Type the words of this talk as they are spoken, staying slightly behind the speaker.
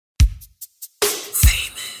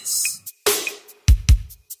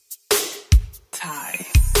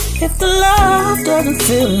If the love doesn't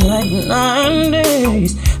feel like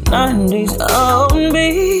 90's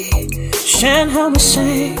R&B, Shan, help me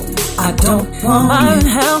say, I don't want it.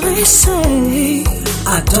 Help me say,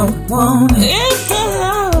 I don't want it. If the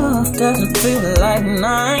love doesn't feel like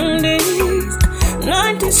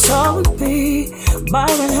 90's R&B,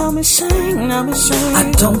 Byron, help me sing,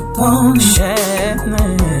 I don't want it. Shan,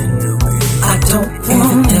 I don't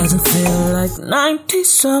want it. It doesn't feel like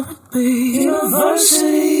 90's R&B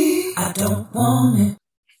University. I don't want it.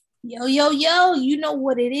 Yo, you know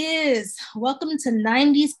what it is. Welcome to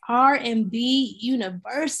 90's R&B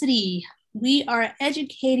University. We are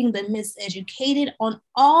educating the miseducated on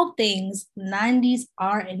all things 90's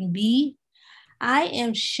R&B. I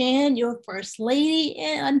am Shan, your first lady,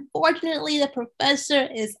 and unfortunately the professor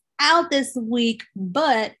is out this week,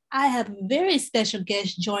 but I have a very special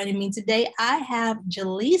guest joining me today. I have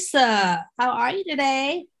Jelisa. How are you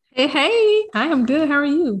today? Hey, I am good. How are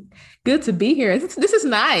you? Good to be here. This is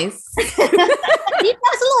nice. It's a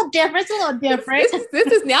little different. This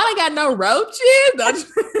is now I got no roaches.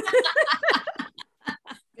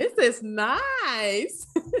 This is nice.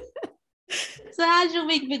 So how's your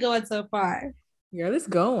week been going so far? Girl, it's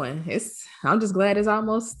going. I'm just glad it's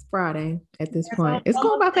almost Friday at this point. It's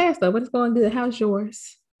going by fast though, but it's going good. How's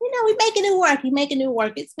yours? You know, we're making it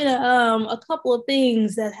work. It's been a couple of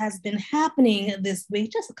things that has been happening this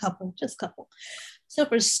week. Just a couple. So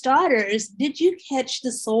for starters, did you catch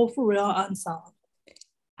the Soul For Real Ensemble?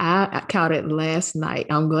 I caught it last night.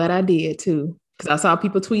 I'm glad I did too, because I saw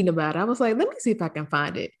people tweeting about it. I was like, let me see if I can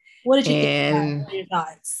find it. What did you think? What are your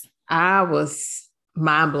thoughts? I was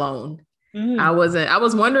mind blown. Mm. I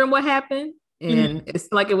was wondering what happened. And it's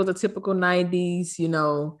like it was a typical 90's, you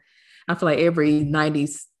know. I feel like every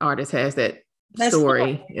 90's artist has that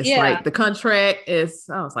story. It's like the contract is,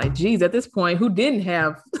 I was like, geez, at this point, who didn't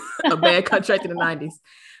have a bad contract in the 90's?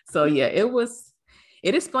 So yeah,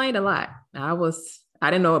 it explained a lot. I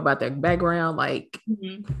didn't know about their background, like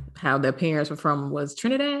how their parents were from was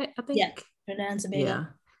Trinidad, I think. Yeah, Trinidad and Tobago. Yeah,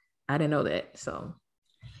 I didn't know that. So,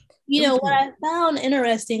 you know, what I found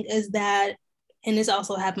interesting is that, and this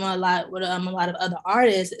also happened a lot with a lot of other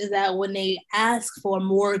artists, is that when they ask for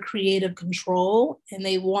more creative control and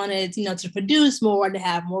they wanted, you know, to produce more, to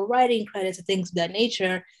have more writing credits and things of that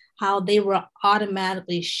nature, how they were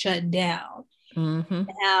automatically shut down. Mm-hmm.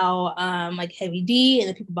 How like Heavy D and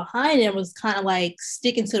the people behind him was kind of like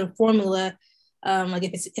sticking to the formula, like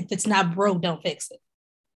if it's not broke, don't fix it.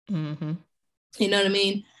 Mm-hmm. You know what I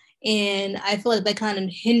mean? And I feel like that kind of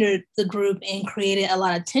hindered the group and created a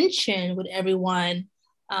lot of tension with everyone,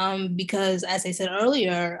 because as I said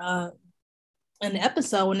earlier in the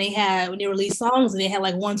episode, when they released songs and they had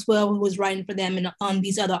like 112 who was writing for them and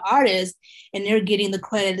these other artists, and they're getting the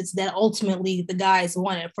credits that ultimately the guys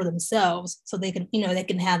wanted for themselves, so they can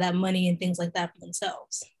have that money and things like that for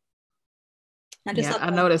themselves.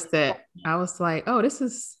 I noticed that. I was like, oh, this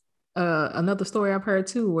is another story I've heard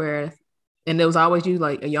too, where. And there was always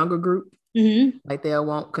like a younger group, like they'll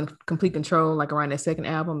want complete control, like around their second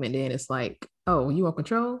album, and then it's like, oh, you want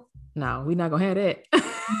control? No, we're not gonna have that.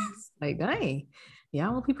 Like, dang,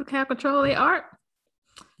 y'all want people to have control of their art?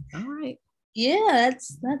 All right. Yeah,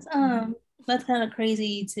 that's kind of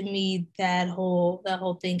crazy to me, that whole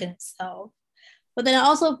thing in itself. But then I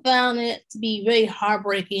also found it to be very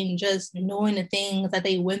heartbreaking, just knowing the things that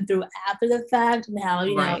they went through after the fact, and how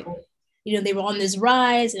you know, they were on this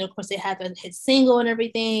rise, and of course they had to hit single and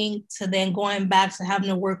everything, to then going back to having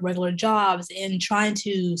to work regular jobs and trying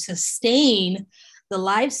to sustain the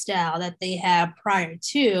lifestyle that they had prior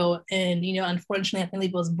to. And, you know, unfortunately, I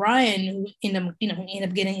believe it was Brian who ended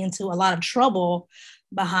up getting into a lot of trouble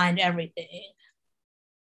behind everything.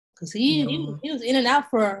 Because he was in and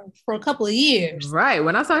out for a couple of years. Right.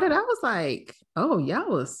 When I saw that, I was like, oh,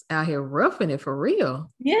 y'all was out here roughing it for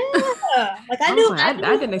real. Yeah. Like I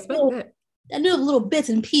didn't expect that. I knew little bits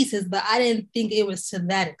and pieces, but I didn't think it was to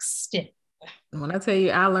that extent. When I tell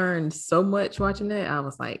you, I learned so much watching that. I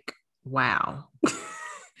was like, wow.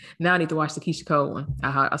 Now I need to watch the Keisha Cole one.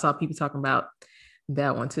 I saw people talking about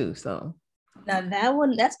that one too. So now that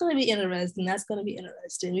one, that's going to be interesting.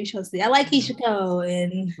 We shall see. I like Keisha Cole,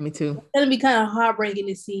 and me too. It's going to be kind of heartbreaking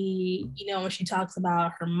to see, you know, when she talks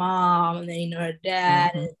about her mom and then, you know, her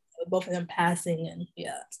dad, and both of them passing, and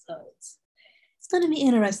so it's going to be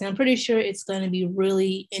interesting. I'm pretty sure it's going to be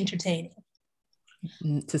really entertaining,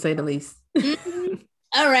 to say the least.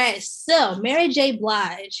 All right, so Mary J.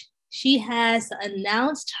 Blige, she has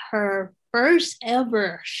announced her first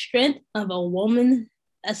ever Strength of a Woman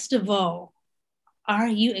festival. Are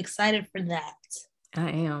you excited for that?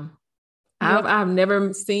 I am. I've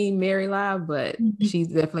never seen Mary live, but she's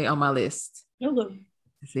definitely on my list. Okay.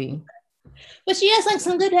 See. But she has like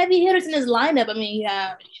some good heavy hitters in his lineup. I mean, you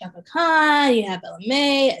have Shaka Khan, you have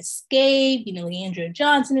LMA, Escape, Leandra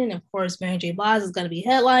Johnson, and of course Mary J. Blige is going to be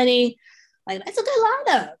headlining. Like, that's a good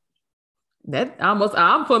lineup.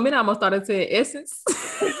 For a minute, I almost started saying Essence.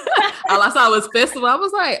 All I saw was festival. I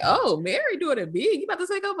was like, oh, Mary doing it big. You about to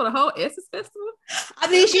take over the whole Essence festival? I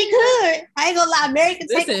mean, she could. I ain't gonna lie, Mary can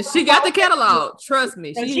take over. Listen, she got the catalog. Trust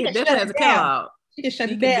me. She definitely has a catalog. She can shut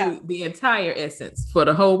it down. She can do the entire Essence for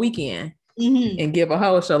the whole weekend and give a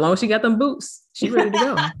whole show. As long as she got them boots, she ready to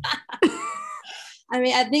go. I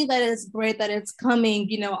mean, I think that it's great that it's coming,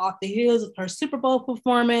 off the heels of her Super Bowl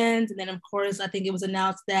performance. And then, of course, I think it was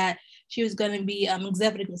announced that she was going to be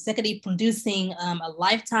executive producing a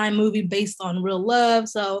Lifetime movie based on real love.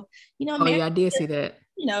 So, Mary, I did see that.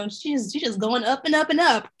 She's just going up and up and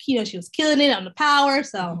up. She was killing it on the Power.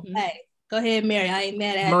 So, hey, go ahead, Mary. I ain't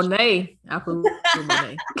mad at Monet. I approve of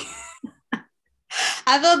Monet.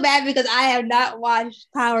 I feel bad because I have not watched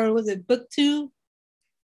Power. Was it book 2?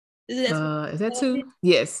 Is that 2?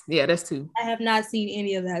 Yes. Yeah, that's 2. I have not seen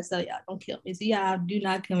any of that, so y'all don't kill me. So y'all do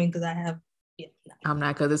not kill me because I have. Yeah, I'm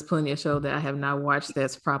not, because there's plenty of show that I have not watched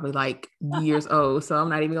that's probably like years old. So I'm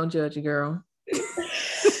not even gonna judge you, girl.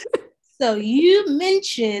 So you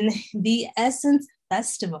mentioned the Essence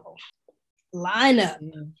Festival lineup,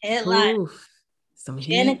 headline. Some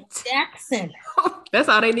Janet Jackson. That's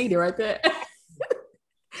all they needed right there.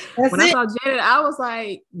 When I saw Janet, I was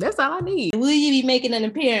like, that's all I need. Will you be making an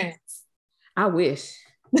appearance? I wish,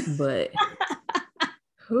 but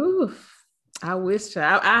I wish.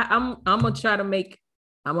 I'm gonna try to make.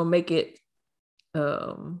 I'm gonna make it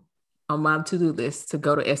on my to-do list to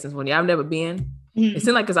go to Essence one year. I've never been. It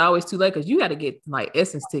seems like it's always too late because you got to get like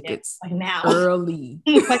Essence tickets like now, early,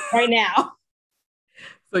 like right now.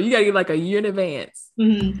 So you got to get like a year in advance.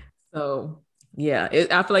 So yeah,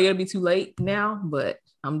 I feel like it'll be too late now, but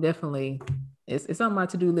I'm definitely it's on my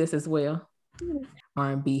to-do list as well.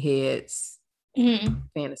 R&B heads.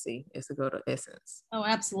 Fantasy is to go to Essence. Oh,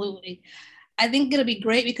 absolutely. I think it'll be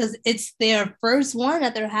great because it's their first one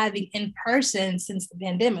that they're having in person since the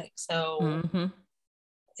pandemic. So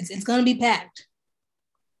it's going to be packed.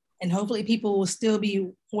 And hopefully people will still be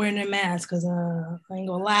wearing their masks because I ain't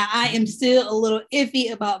gonna lie, I am still a little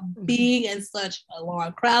iffy about being in such a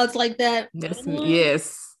long crowds like that. Yes,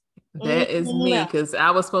 that is me, because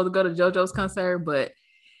I was supposed to go to JoJo's concert, but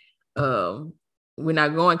we're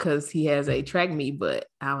not going because he has a track meet. But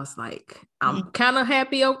I was like, I'm kind of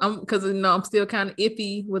happy because I'm still kind of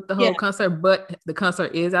iffy with the whole concert, but the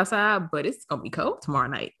concert is outside, but it's gonna be cold tomorrow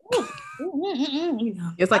night.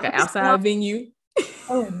 It's like an outside venue.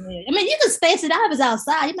 Oh, man. I mean, you can space it out if it's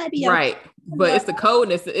outside. You might be right, but it's the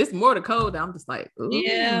coldness. It's more the cold. I'm just like, ooh.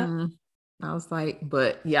 Yeah. I was like,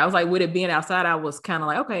 but yeah, I was like, with it being outside, I was kind of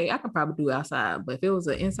like, okay, I can probably do outside. But if it was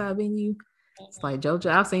an inside venue, it's like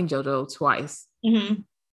JoJo. I've seen JoJo twice.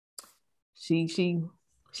 She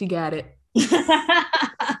got it.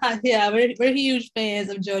 Yeah, we're huge fans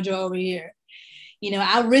of JoJo over here.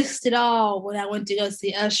 I risked it all when I went to go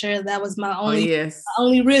see Usher. That was my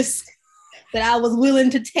only risk that I was willing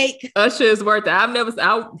to take. Usher is worth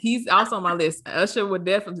it. He's also on my list. Usher would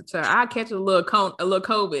definitely try. I catch a little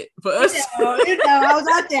COVID for Usher. I was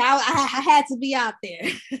out there. I had to be out there.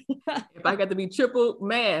 If I got to be triple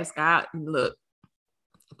mask, look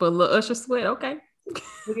for a little Usher sweat. Okay.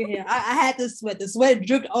 Look at here. I had to sweat. The sweat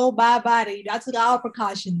dripped on my body. I took all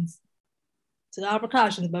precautions. But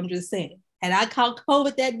I'm just saying. Had I caught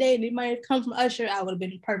COVID that day and it might have come from Usher, I would have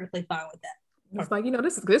been perfectly fine with that. It's like,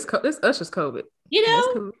 this Usher's COVID.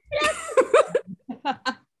 Cool.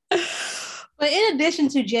 But in addition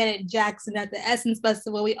to Janet Jackson at the Essence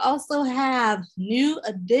Festival, we also have new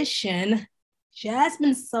addition,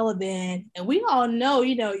 Jasmine Sullivan. And we all know,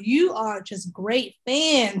 you are just great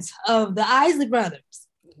fans of the Isley Brothers.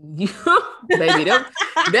 Baby,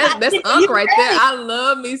 that's Unc right there. I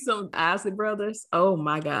love me some Isley Brothers. Oh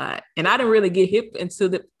my God. And I didn't really get hip to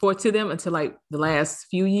them until like the last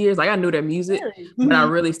few years. Like I knew their music, but I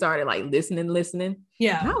really started like listening.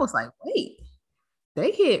 Yeah. And I was like, wait, they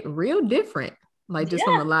hit real different. Like just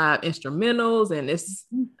from the live instrumentals. And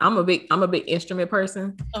I'm a big instrument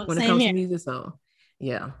person when it comes to music. So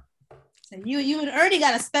yeah. So you and Ernie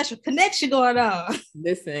got a special connection going on.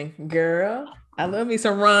 Listen, girl, I love me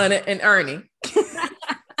some Ron and Ernie.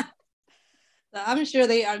 So I'm sure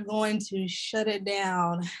they are going to shut it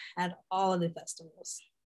down at all of the festivals.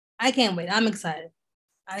 I can't wait. I'm excited.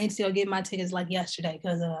 I need to go get my tickets like yesterday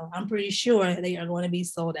because I'm pretty sure they are going to be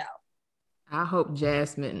sold out. I hope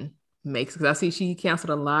Jasmine makes, because I see she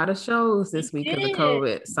canceled a lot of shows this week because of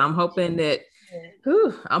COVID. So I'm hoping that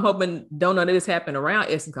I'm hoping don't none of this happen around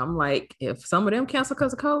Essence. I'm like, if some of them cancel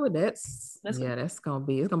because of COVID, it's gonna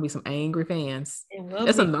be some angry fans.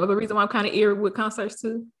 That's another reason why I'm kind of eerie with concerts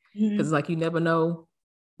too, because like you never know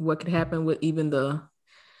what could happen with even the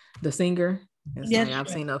singer. It's like I've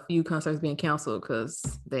seen a few concerts being canceled because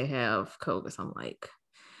they have COVID. So I'm like,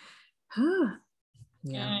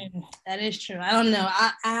 that is true. I don't know.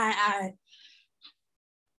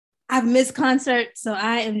 I've missed concerts, so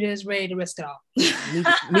I am just ready to risk it all.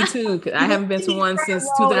 me too. Cause I haven't been to one since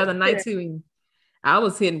 2019. I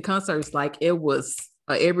was hitting concerts like it was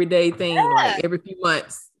an everyday thing, like every few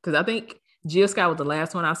months. Because I think Jill Scott was the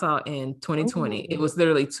last one I saw in 2020. Ooh. It was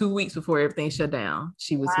literally 2 weeks before everything shut down.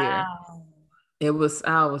 She was here. I was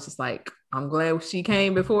just like, I'm glad she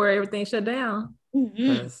came before everything shut down.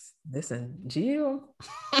 Because listen, Jill.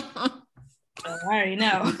 I already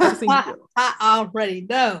know. I already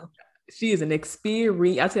know. She is an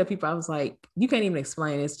experience. I tell people, I was like, you can't even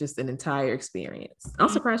explain. It's just an entire experience. I'm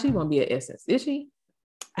surprised she won't be at Essence. Is she?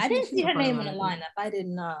 I didn't see her name in the lineup. I did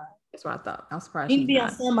not. That's what I thought. I'm surprised. She be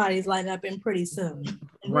on somebody's lineup in pretty soon.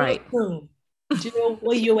 Right. Soon. Jill,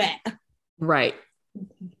 where you at? Right.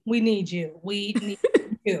 We need you. We need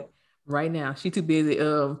you. Right now. She too busy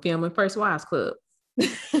filming First Wives Club.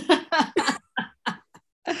 I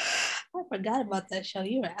forgot about that show.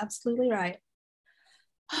 You are absolutely right.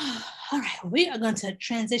 All right, we are going to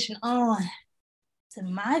transition on to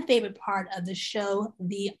my favorite part of the show,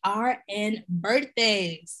 the RN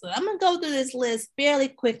birthdays. So I'm going to go through this list fairly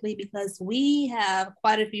quickly because we have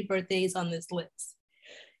quite a few birthdays on this list.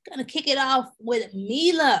 Going to kick it off with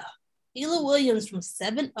Mila Williams from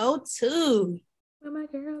 702. Where my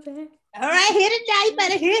girls at? All right, hit it now. You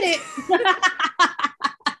better hit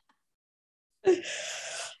it.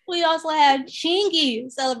 We also have Chingy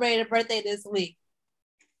celebrating a birthday this week.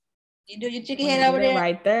 You do your chicken head over there?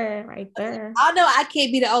 Right there. I know I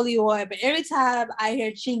can't be the only one, but every time I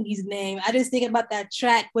hear Chingy's name, I just think about that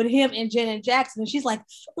track with him and Janet Jackson. And she's like,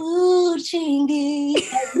 ooh, Chingy.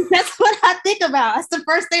 That's what I think about. That's the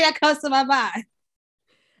first thing that comes to my mind.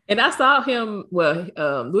 And I saw him,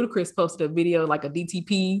 Ludacris posted a video, like a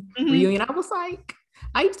DTP reunion. I was like,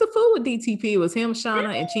 I used to fool with DTP. It was him,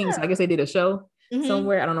 Shauna, and Chingy. So I guess they did a show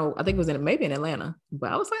somewhere. I don't know. I think it was maybe in Atlanta.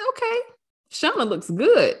 But I was like, okay, Shauna looks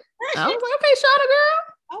good. I was like, okay, Shauna girl.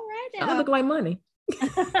 All right, now. Shauna look like money.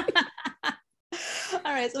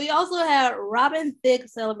 All right, so we also have Robin Thicke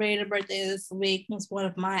celebrating a birthday this week. It's one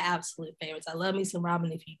of my absolute favorites. I love me some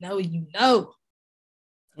Robin. If you know, you know.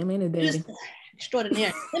 I mean, it daddy.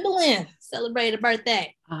 Extraordinary. Timbaland celebrated a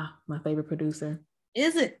birthday. My favorite producer.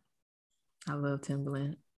 Is it? I love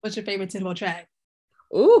Timbaland. What's your favorite Timbo track?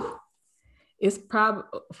 Ooh, it's probably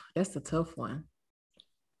that's a tough one.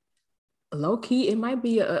 Low key, it might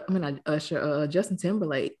be Usher, Justin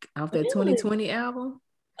Timberlake off that 2020 album.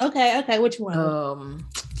 Okay, which one?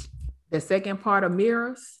 The second part of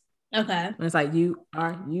Mirrors. Okay. And it's like you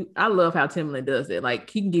are you. I love how Timbaland does it. Like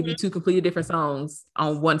he can give you two completely different songs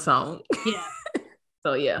on one song. Yeah.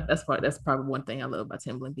 So yeah, that's probably one thing I love about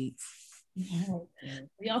Timbaland beats.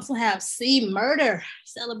 We also have C Murder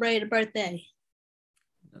celebrated a birthday.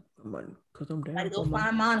 Cause I'm down. Gotta go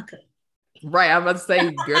find Monica. Right, I'm about to say,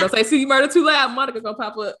 girl, don't say C Murder too loud. Monica gonna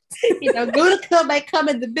pop up. You know, Gouda might come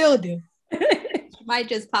in the building. She might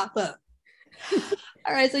just pop up.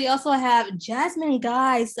 All right, so you also have Jasmine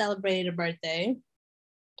Guy celebrated a birthday.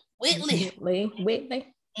 Whitley.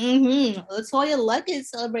 LaToya Luckett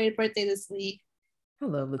celebrated a birthday this week. I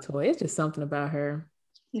love LaToya. It's just something about her.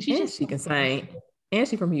 She can sing. And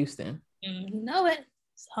she's from Houston. You know it.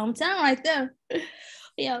 It's hometown right there.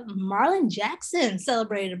 Yeah, Marlon Jackson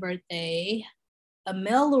celebrated a birthday.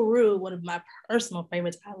 Amel LaRue, one of my personal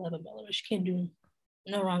favorites. I love Amel LaRue. She can't do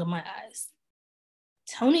no wrong in my eyes.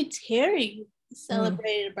 Tony Terry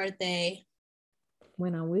celebrated a birthday.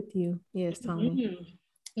 When I'm with you. Yes, Tony.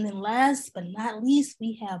 And then last but not least,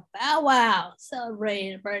 we have Bow Wow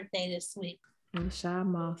celebrating a birthday this week. And Shy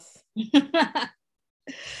Moss.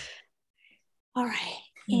 All right.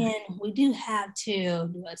 And we do have to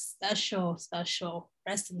do a special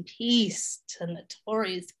rest in peace to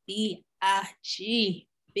Notorious B.I.G.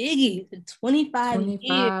 Biggie for 25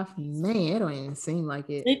 years. Man, it don't even seem like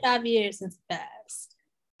it. 25 years since it passed.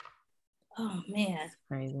 Oh, man. That's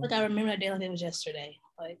crazy. Look, I remember that day like it was yesterday.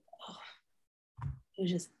 Like, it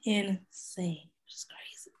was just insane. Just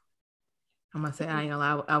crazy. I'm going to say, I ain't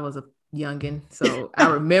gonna lie, I was a youngin', so I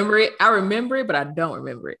remember it, but I don't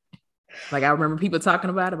remember it. Like I remember people talking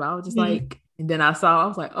about it, but I was just like, and then I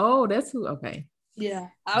was like, oh, that's who. Okay. Yeah,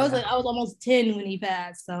 I was almost 10 when he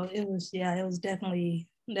passed, so it was definitely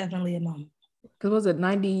a moment. Because was it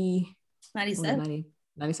 90? 97.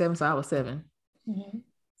 97, so I was 7. Mm-hmm.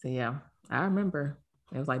 So yeah, I remember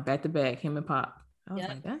it was like back to back, him and Pop. I was Yep.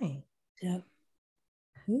 like, dang. Yep.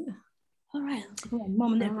 Yeah. All right, let's take a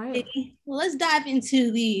moment there. Right. Well, let's dive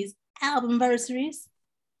into these albumversaries.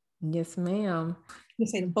 Yes, ma'am. You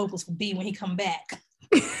say the vocals will be when he come back.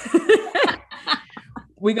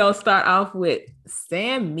 We're gonna start off with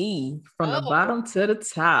Sammy from the bottom to the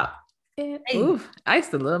top. And, I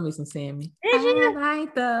used to love me some Sammy. I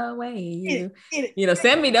like the way you, you know,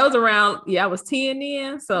 Sammy. That was around. Yeah, I was 10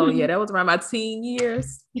 then, so yeah, that was around my teen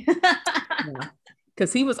years.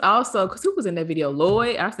 Because he was because who was in that video?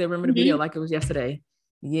 Lloyd. I still remember the video like it was yesterday.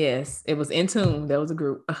 Yes, it was In Tune. That was a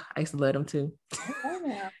group. I used to love them too.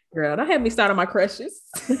 Girl, that had me start on my crushes.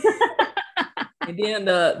 And then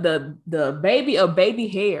the baby of baby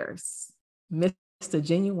hairs, Mr.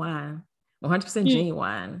 Genuine, 100%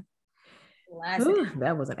 Genuine. Ooh,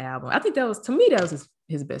 that was an album. I think that was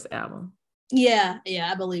his best album. Yeah,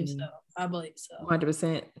 I believe so.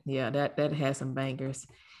 100%. Yeah, that has some bangers.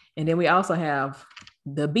 And then we also have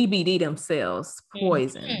the BBD themselves,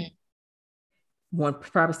 Poison.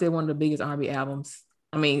 Probably still one of the biggest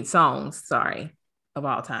R&B songs, of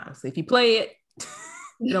all time. So if you play it,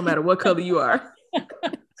 no matter what color you are,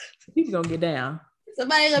 people gonna get down.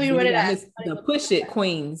 Somebody gonna be ready to the Push It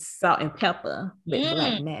Queens, Salt and Pepper with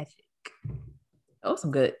Black Magic. Those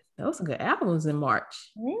some good albums in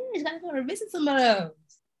March. You gotta go revisit some of those.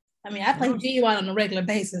 I mean, I play Genuine on a regular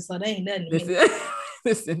basis, so they ain't nothing to me.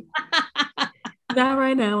 Listen. Not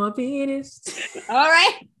right now, I'm finished. All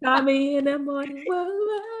right. Call me in the morning.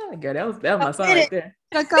 Whoa. Girl, that was my song right there.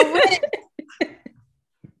 Come with it.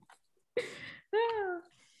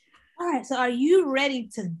 All right, so are you ready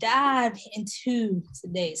to dive into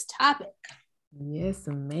today's topic? Yes,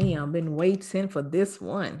 ma'am. I've been waiting for this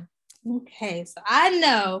one. Okay, so I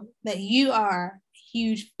know that you are a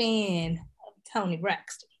huge fan of Toni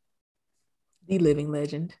Braxton. The living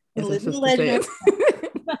legend. The living legend.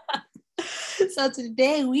 So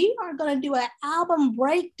today we are going to do an album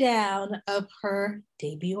breakdown of her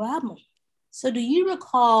debut album. So do you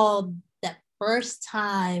recall that first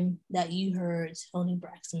time that you heard Toni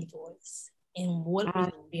Braxton's voice, and what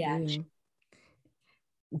was your reaction?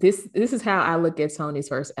 This is how I look at Toni's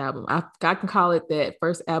first album. I can call it that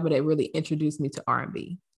first album that really introduced me to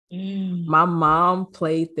R&B. My mom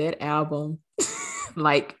played that album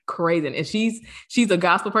like crazy, and she's a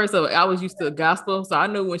gospel person. So I was used to gospel, so I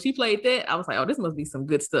knew when she played that, I was like, oh, this must be some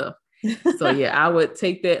good stuff. So yeah, I would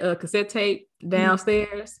take that cassette tape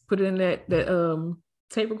downstairs, put it in that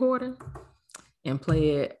tape recorder, and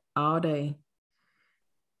play it all day.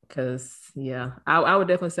 Because yeah, I would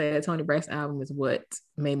definitely say that Toni Braxton album is what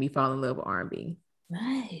made me fall in love with R&B.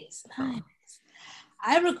 Nice.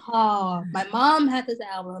 I recall my mom had this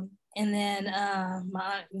album, and then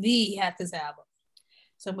my Aunt V had this album.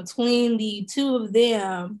 So between the two of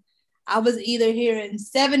them, I was either hearing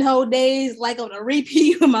 7 whole days, like on a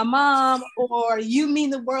repeat with my mom, or You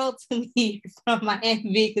Mean the World to Me from my Aunt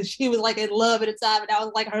V, because she was like in love at the time, and that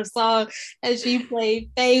was like her song, and she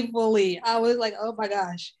played faithfully. I was like, oh my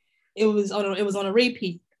gosh, it was on a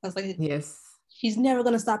repeat. I was like, yes, she's never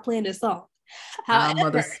gonna stop playing this song. Our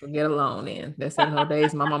mothers get along in. That 7 whole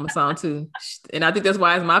days, my mama's song too, and I think that's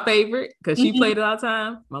why it's my favorite, because she played it all the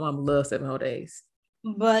time. My mama loves 7 whole days.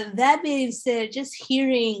 But that being said, just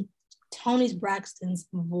hearing Toni Braxton's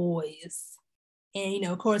voice, and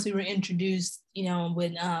of course we were introduced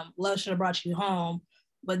when Love Should Have Brought You Home,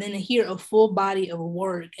 but then to hear a full body of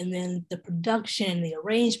work, and then the production, the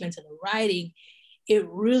arrangements, and the writing, it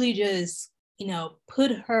really just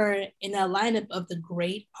put her in a lineup of the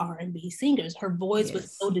great R&B singers. Her voice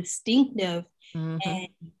was so distinctive, and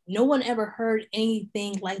no one ever heard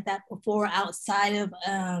anything like that before outside of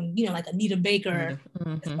like Anita Baker,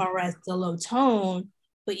 as far as the low tone.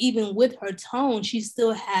 But even with her tone, she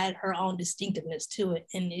still had her own distinctiveness to it,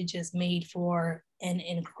 and it just made for an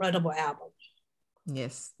incredible album.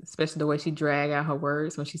 Yes, especially the way she dragged out her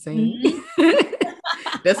words when she sang.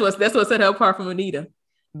 That's what set her apart from Anita.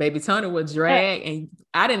 Baby Toni would drag, and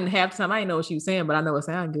I didn't have time. I didn't know what she was saying, but I know it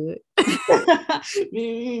sounded good.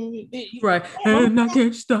 Right. And I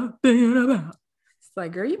can't stop thinking about. It's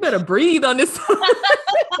like, girl, you better breathe on this song.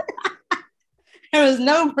 There was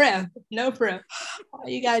no prep. Oh,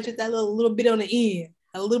 you guys just that little bit on the end.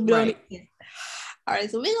 A little bit on the end. All right,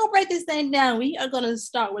 so we're going to break this thing down. We are going to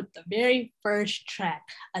start with the very first track,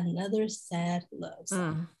 Another Sad Love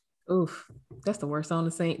Song. Oof. That's the worst song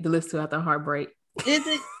to listen to after a heartbreak. Is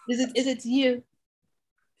it to you?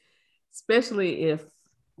 Especially if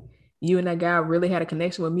you and that guy really had a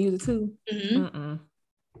connection with music too.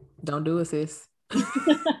 Don't do it, sis.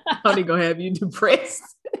 Only gonna have you depressed.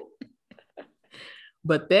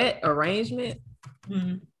 But that arrangement,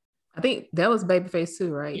 Mm-hmm. I think that was Babyface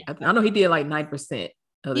too, right? Yeah. I know he did like 9%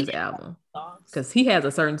 of this album because he has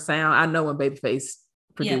a certain sound. I know when Babyface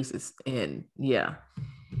produces, and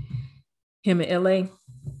him in LA,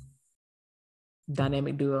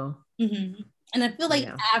 dynamic duo. Mm-hmm. And I feel like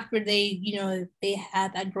after they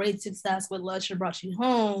had that great success with Love Should Brought You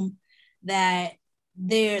Home, that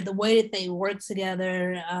the way that they work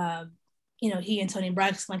together, he and Toni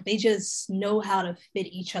Braxton, like they just know how to fit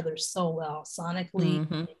each other so well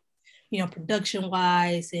sonically, production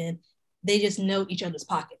wise, and they just know each other's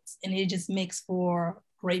pockets, and it just makes for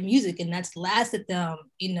great music, and that's lasted them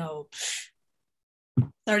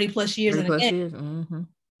 30 plus years in the game.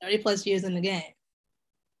 30 plus years in the game.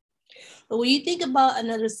 But when you think about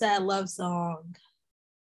another sad love song,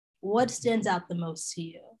 what stands out the most to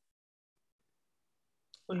you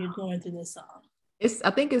when you're going through this song?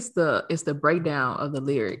 I think it's the breakdown of the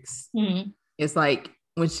lyrics. Mm-hmm. It's like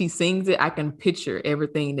when she sings it, I can picture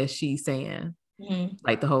everything that she's saying,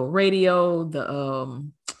 like the whole radio, the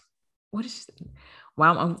what is she?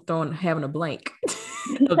 Wow, I'm having a blank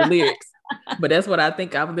of the lyrics, but that's what I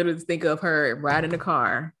think. I literally think of her riding the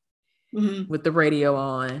car with the radio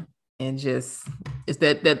on, and just it's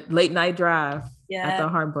that late night drive after a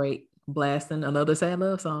heartbreak, blasting another sad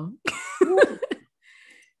love song.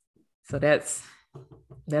 So that's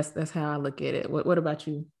how I look at it. What about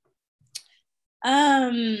you?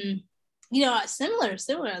 Similar.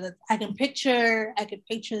 I can picture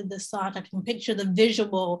the song. I can picture the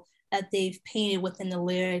visual that they've painted within the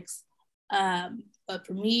lyrics. But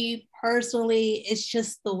for me personally, it's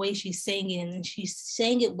just the way she sang it, and she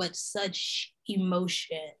sang it with such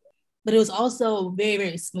emotion. But it was also very,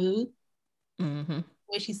 very smooth when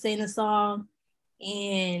she sang the song,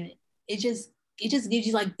 and it just gives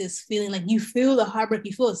you like this feeling, like you feel the heartbreak,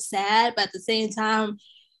 you feel sad, but at the same time,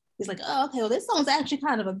 it's like, oh, okay, well, this song's actually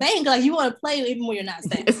kind of a banger. Like you want to play it even when you're not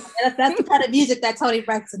sad. That's the kind of music that Toni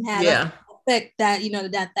Braxton has. Yeah. Effect that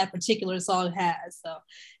that particular song has. So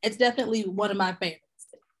it's definitely one of my favorites.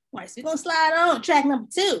 All right, so we're gonna slide on track number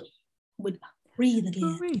 2 with Breathe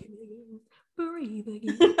Again. Breathe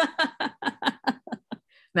again.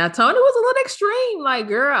 Now Toni was a little extreme, like,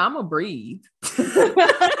 girl, I'm gonna breathe.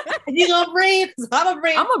 You gonna breathe? I'm gonna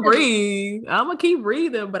breathe. I'm gonna breathe. I'm gonna keep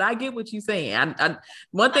breathing, but I get what you're saying.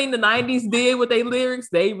 One thing the 90s did with their lyrics,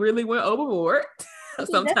 they really went overboard.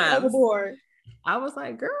 Sometimes overboard. I was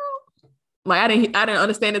like, girl, like I didn't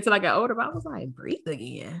understand it until I got older, but I was like, breathe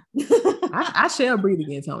again. I shall breathe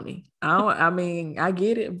again, Toni. I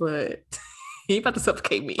get it, but he ain't about to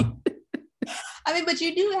suffocate me. But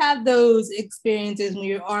you do have those experiences when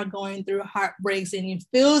you are going through heartbreaks and it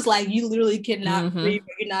feels like you literally cannot breathe.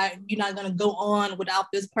 You're not going to go on without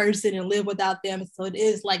this person and live without them. So it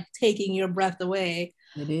is like taking your breath away.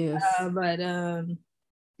 It is.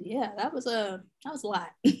 Yeah, that was a lot.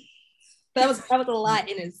 that was a lot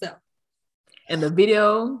in itself. And the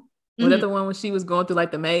video, was that the one when she was going through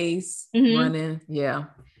like the maze, running? Yeah,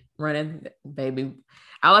 running, baby.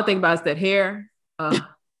 All I think about is that hair.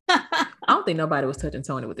 I don't think nobody was touching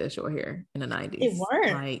Toni with that short hair in the 90s.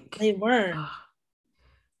 They weren't.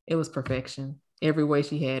 It was perfection. Every way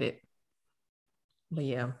she had it. But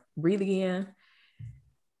yeah, Breathe Again.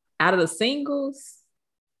 Out of the singles,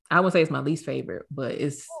 I would say it's my least favorite, but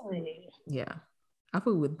it's I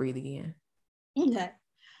put with Breathe Again. Okay.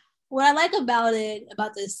 What I like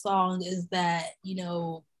about this song is that,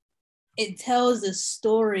 it tells the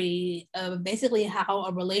story of basically how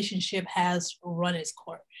a relationship has run its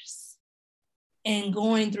course and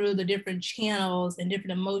going through the different channels and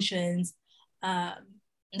different emotions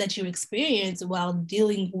that you experience while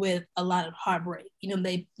dealing with a lot of heartbreak.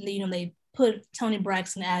 They put Toni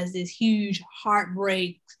Braxton as this huge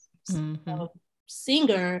heartbreak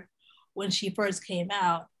singer when she first came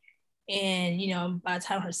out. And, by the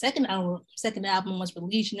time her second album was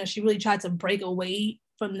released, she really tried to break away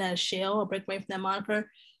from that shell or break away from that moniker.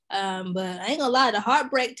 But I ain't gonna lie, the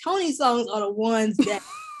heartbreak Toni songs are the ones that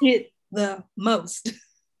hit the most.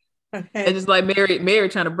 Okay. It's just like Mary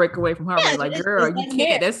trying to break away from heartbreak. Like, girl, you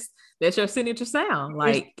can't. That's your signature sound.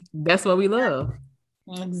 Like, that's what we love.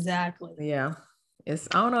 Exactly. Yeah. I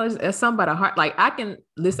don't know. It's something about a heart. Like, I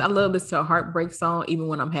love listening to a heartbreak song even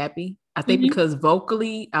when I'm happy. I think because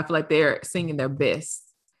vocally, I feel like they're singing their best.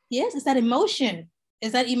 Yes, it's that emotion.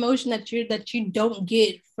 It's that emotion that you don't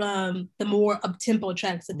get from the more up-tempo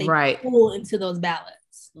tracks that they pull into those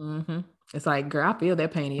ballads. Mm-hmm. It's like, girl, I feel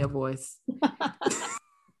that pain in your voice.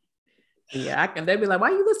 Yeah, they'd be like, why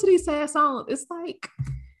you listen to these sad songs? It's like,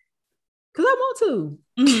 because I want to.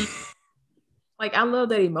 Mm-hmm. Like, I love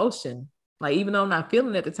that emotion. Like, even though I'm not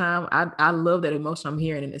feeling it at the time, I love that emotion I'm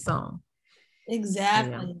hearing in this song.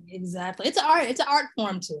 Exactly. It's an art. It's an art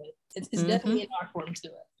form to it. It's definitely an art form to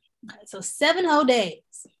it. Okay, so 7 whole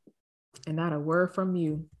days. And not a word from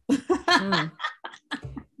you.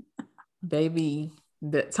 Baby.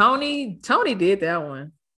 Toni did that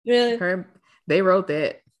one. Really? They wrote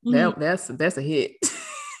that. That's a hit.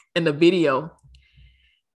 In the video.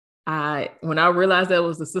 When I realized that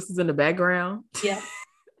was the sisters in the background. Yeah.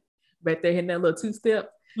 Back there hitting that little 2-step.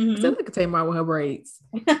 I said, look at Tamar with her braids.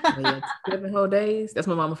 7 whole days. That's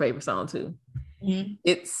my mama's favorite song too.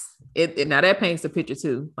 It now that paints the picture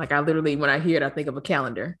too. Like I literally, when I hear it, I think of a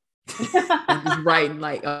calendar. I'm just writing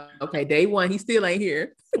like, okay, day 1, he still ain't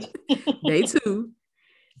here. Day 2.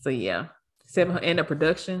 So yeah, 7, and the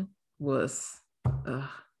production was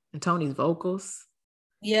and Toni's vocals.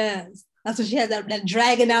 Yes, that's what she has, that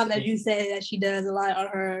dragging out that you said that she does a lot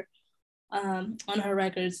on her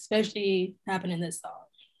records, especially happening in this song.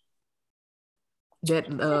 That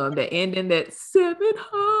the ending, that 7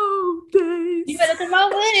 whole days. You better come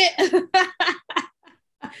out with it.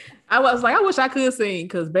 I was like, I wish I could sing,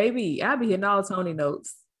 because baby, I be hitting all Toni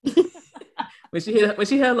notes. when she had a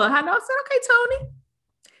little high note, I said, okay, Toni,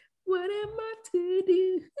 what am I to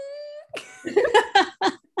do?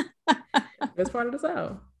 That's part of the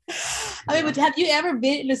song. I mean, but have you ever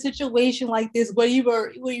been in a situation like this where you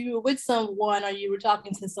were with someone, or you were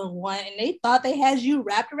talking to someone and they thought they had you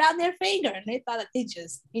wrapped around their finger, and they thought that they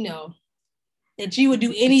just, that you would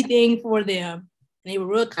do anything for them, and they were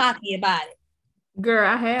real cocky about it? Girl,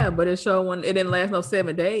 I have, but it showed when it didn't last no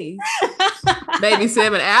 7 days. Maybe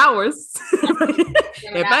 7 hours.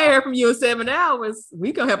 If I hear from you in 7 hours,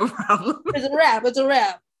 we gonna have a problem. It's a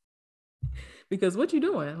wrap. Because what you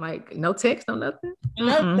doing? Like no text, no nothing?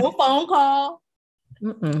 No phone call.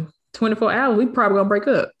 24 hours, we probably gonna break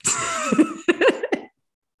up.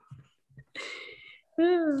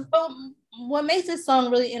 But what makes this song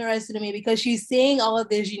really interesting to me, because she's saying all of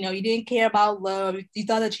this, you didn't care about love. You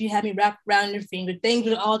thought that you had me wrapped around your finger. Things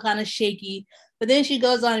were all kind of shaky. But then she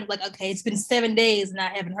goes on and like, okay, it's been 7 days and I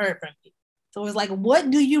haven't heard from you. So it's like, what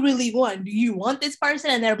do you really want? Do you want this person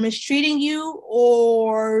and they're mistreating you?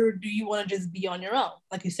 Or do you want to just be on your own?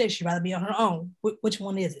 Like you said, she'd rather be on her own. Which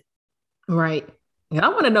one is it? Right. And I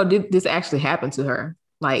want to know, did this actually happen to her?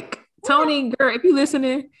 Like, Toni, girl, if you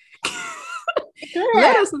listening,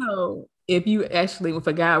 let us know if you actually, if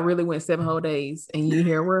a guy really went 7 whole days and you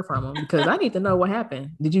hear a word from him, because I need to know what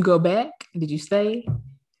happened. Did you go back? Did you stay?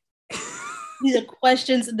 These are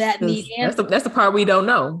questions that need answers. That's the part we don't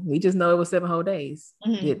know. We just know it was 7 whole days.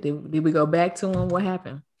 Did we go back to him? What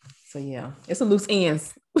happened? So yeah, it's some loose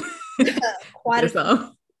ends. Quite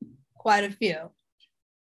a few.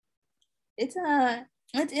 It's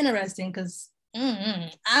interesting because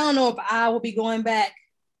I don't know if I will be going back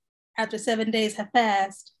after 7 days have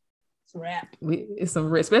passed. It's a wrap. It's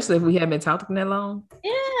some, especially if we haven't been talking that long.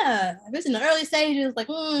 Yeah, if it's in the early stages, like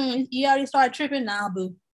you already started tripping, nah,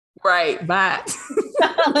 boo. Right, bye.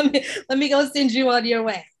 let me go send you on your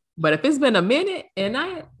way. But if it's been a minute and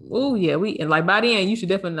and like by the end, you should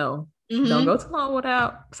definitely know. Don't go too long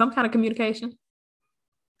without some kind of communication.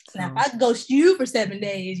 Now, if I ghost you for 7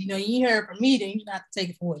 days, you ain't heard from me, then you have to take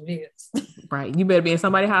it for what it is. Right. You better be in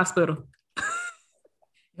somebody's hospital.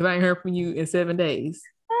 If I ain't heard from you in 7 days.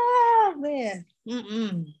 Oh, man.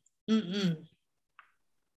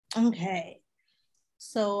 Okay.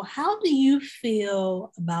 So how do you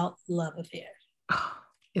feel about Love Affair?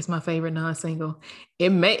 It's my favorite non-single.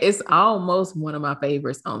 It's almost one of my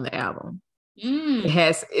favorites on the album. It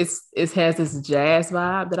has this jazz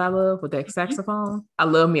vibe that I love with that saxophone. I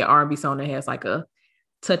love me an R&B song that has like a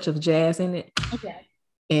touch of jazz in it. Okay.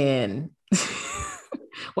 And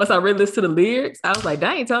once I really listened to the lyrics, I was like,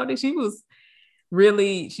 dang, Toni, she was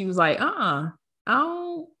like, I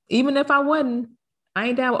don't, even if I wasn't, I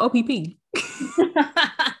ain't down with OPP. I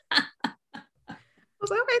was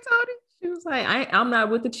like, okay, Toni. She was like, I'm not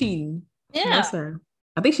with the cheating. Yeah. No, sir.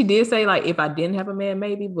 I think she did say like, if I didn't have a man,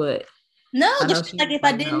 maybe, but no, she's like, if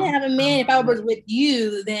I didn't have a man, if I was with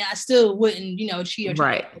you, then I still wouldn't, cheat or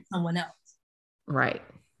try with someone else. Right.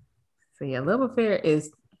 So yeah, Love Affair is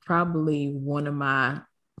probably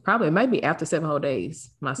it might be after 7 whole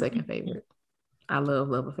days, my second favorite. I love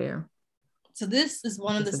Love Affair. So this is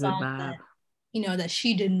one of the songs that, that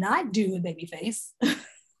she did not do with Babyface.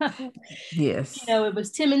 Yes. It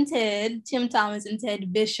was Tim Thomas and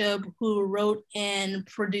Ted Bishop, who wrote and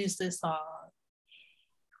produced this song.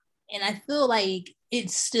 And I feel like it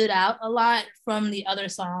stood out a lot from the other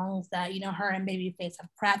songs that, her and Babyface have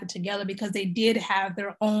crafted together, because they did have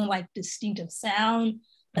their own like distinctive sound.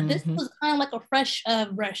 But this was kind of like a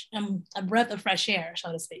breath of fresh air,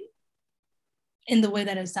 so to speak, in the way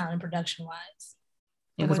that it sounded production-wise.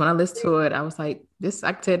 Because when I listened to it, I was like, this,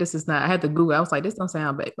 I could tell this is not, I had to Google, I was like, this don't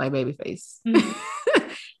sound like Babyface.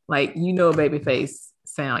 Like, Babyface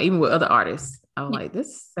sound, even with other artists. I was like,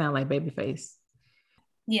 this sound like Babyface.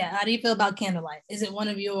 Yeah. How do you feel about Candlelight? Is it one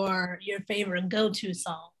of your favorite go-to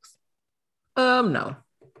songs? No.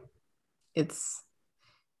 It's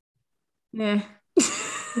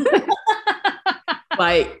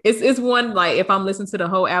like it's one, like if I'm listening to the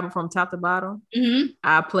whole album from top to bottom,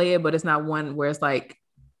 I play it, but it's not one where it's like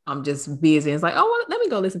I'm just busy. It's like, oh, well, let me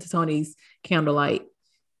go listen to Toni's Candlelight.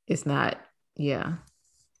 It's not,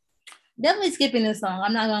 Definitely skipping this song.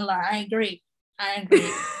 I'm not gonna lie. I agree.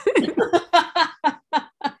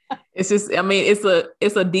 It's just, I mean,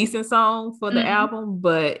 it's a decent song for the album,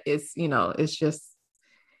 but it's, it's just,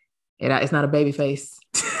 it's not a Babyface.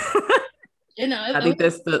 I think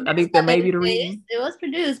that may be the reason. It was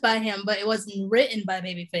produced by him, but it wasn't written by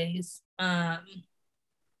Babyface. That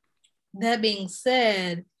being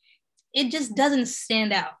said, it just doesn't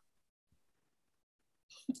stand out.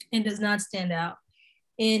 It does not stand out.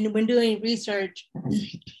 And when doing research,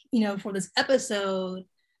 for this episode,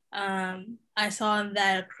 I saw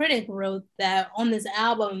that a critic wrote that on this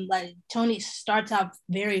album, like Toni starts out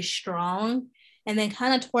very strong, and then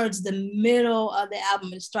kind of towards the middle of the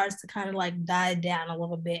album, it starts to kind of like die down a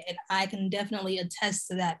little bit. And I can definitely attest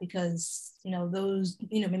to that because, those,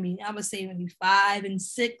 maybe I would say maybe 5 and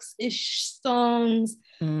 6-ish songs,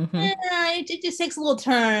 it just takes a little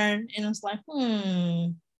turn. And it's like,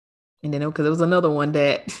 And then because it was another one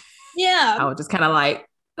that I was just kind of like,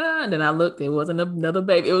 and then I looked, it wasn't another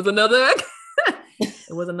baby. It was another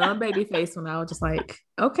Babyface one. I was just like,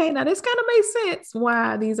 okay, now this kind of makes sense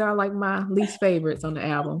why these are like my least favorites on the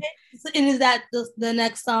album. Okay. And is that the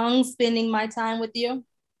next song, Spending My Time With You?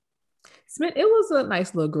 It was a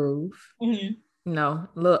nice little groove.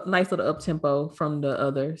 Nice little up tempo from the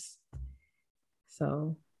others.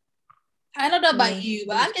 So I don't know about you,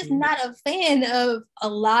 but I'm just not a fan of a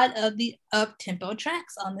lot of the up tempo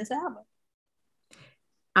tracks on this album.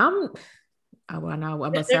 I'm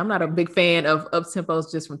not a big fan of up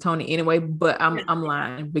tempos just from Toni anyway, but I'm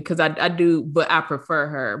lying because I do, but I prefer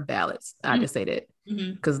her ballads. I just say that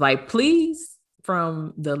because like Please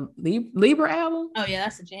from the Libra album. Oh yeah,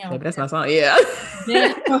 that's a jam. Maybe that's my song. Yeah.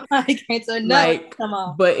 Okay, so no, come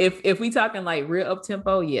on. But if we talking like real up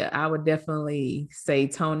tempo, I would definitely say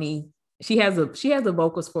Toni. She has the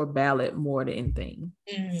vocals for ballad more than anything,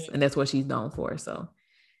 and that's what she's known for. So,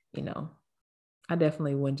 I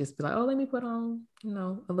definitely wouldn't just be like, oh, let me put on,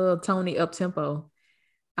 a little Toni up tempo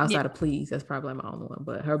outside of Please. That's probably my only one,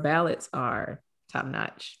 but her ballads are top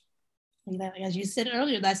notch. As you said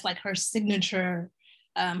earlier, that's like her signature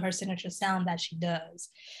sound that she does.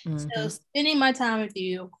 So Spending My Time With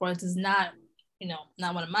You, of course, is not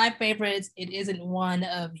one of my favorites. It isn't one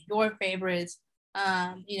of your favorites.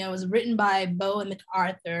 It was written by Bo and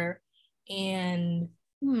MacArthur, and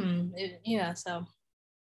so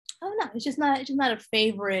I don't know. It's just not a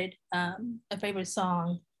favorite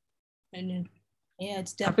song, and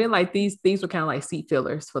it's definitely. I feel like these were kind of like seat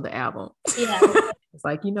fillers for the album. Yeah, it's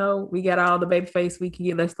like we got all the Babyface we can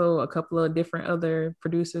get. Let's throw a couple of different other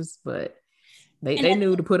producers, but they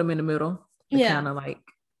knew to put them in the middle to kind of like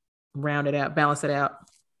round it out, balance it out.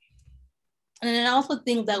 And I also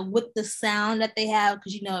think that with the sound that they have,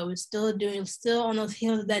 because it was still on those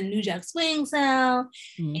heels of that New Jack Swing sound,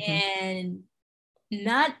 and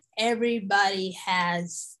not everybody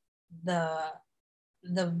has the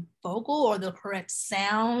vocal or the correct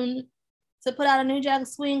sound to put out a New Jack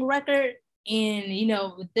Swing record. And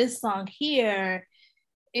with this song here,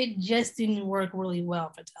 it just didn't work really well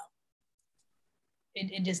for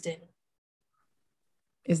Toni. It just didn't.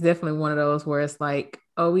 It's definitely one of those where it's like,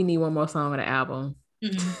 oh, we need one more song on the album.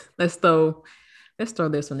 Let's throw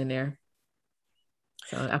this one in there.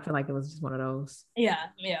 So I feel like it was just one of those. Yeah.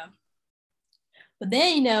 But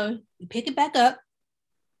then, you pick it back up,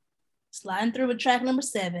 sliding through with track number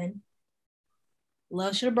 7,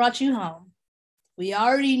 Love Should Have Brought You Home. We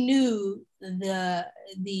already knew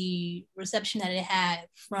the reception that it had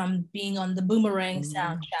from being on the Boomerang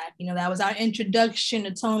soundtrack. That was our introduction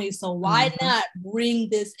to Toni. So why not bring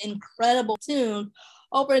this incredible tune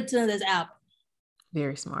over to this album?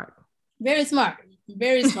 Very smart. Very smart.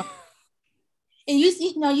 Very smart. And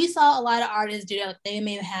you saw a lot of artists do that. They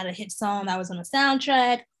may have had a hit song that was on the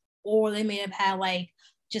soundtrack, or they may have had like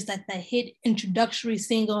just like the hit introductory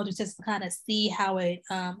single just to kind of see how it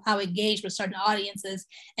gauged with certain audiences,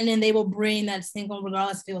 and then they will bring that single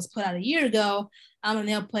regardless if it was put out a year ago, and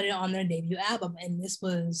they'll put it on their debut album. And this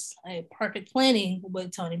was a perfect planning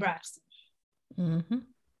with Toni Braxton,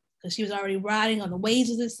 because she was already riding on the waves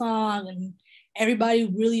of this song, and everybody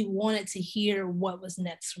really wanted to hear what was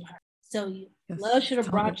next from her. So Love Should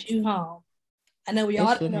Have Brought You Home. I know we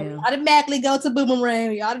automatically go to Boomerang.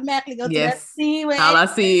 We automatically go to that scene where all I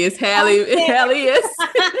see is Hallie is.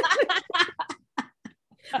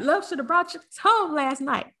 Love should have brought you home last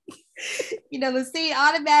night. The scene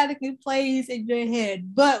automatically plays in your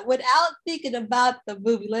head. But without thinking about the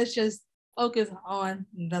movie, let's just focus on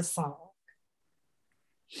the song.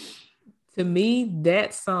 To me,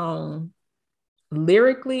 that song,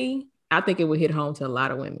 lyrically, I think it would hit home to a lot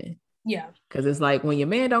of women. Yeah. Because it's like, when your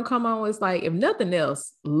man don't come on, it's like, if nothing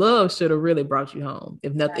else, love should have really brought you home.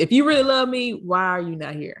 If you really love me, why are you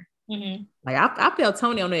not here? Mm-hmm. Like, I felt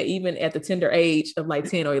Toni on that even at the tender age of like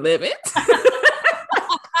 10 or 11.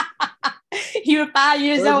 You were 5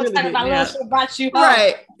 years old talking about love should have brought you home.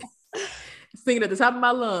 Right. Singing at the top of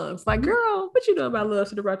my lungs. Like, girl, what you know about love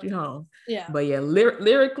should have brought you home? Yeah. But yeah,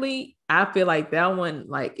 lyrically, I feel like that one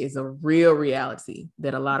like is a real reality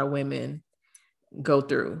that a lot of women go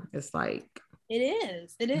through. It's like, it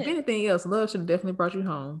is. If anything else, love should have definitely brought you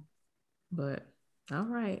home. But all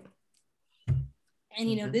right.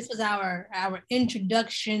 And this was our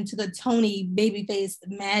introduction to the Toni babyface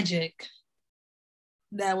magic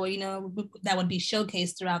that would be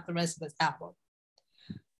showcased throughout the rest of this album.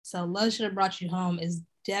 So Love Should Have Brought You Home is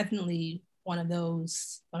definitely one of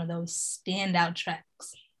those standout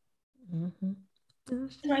tracks. Mm-hmm.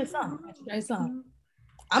 It's a great song.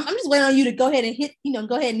 I'm just waiting on you to go ahead and hit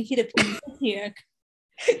it for me here.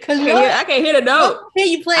 Cause I can't hit a note. Hear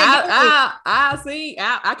you play. I sing.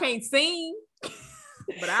 I can't sing,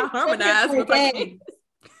 but I harmonize.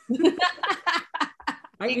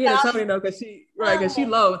 I can hear Toni though, because she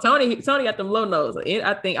low. Toni got them low notes.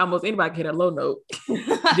 I think almost anybody can hit a low note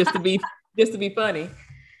just to be funny.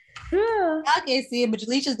 Yeah. I can't see it, but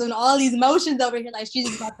Jalisha's doing all these motions over here like she's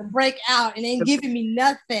just about to break out and ain't giving me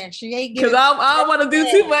nothing. She ain't giving. Because I don't want to do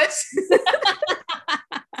too much.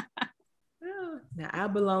 Now I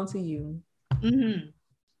Belong to You. Mm-hmm.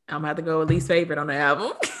 I'm gonna have to go with least favorite on the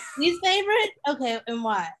album. Least favorite? Okay, and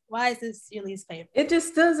why? Why is this your least favorite? It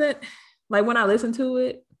just doesn't, like, when I listen to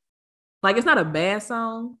it, like, it's not a bad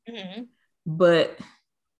song, mm-hmm. but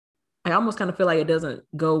I almost kind of feel like it doesn't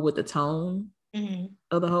go with the tone mm-hmm.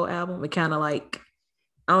 of the whole album. It kind of like,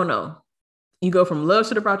 I don't know, you go from Love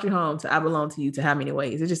Should Have Brought You Home to I Belong to You to How Many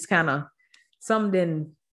Ways. It just kind of,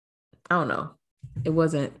 something, I don't know. It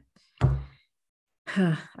wasn't,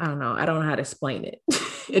 I don't know. I don't know how to explain it.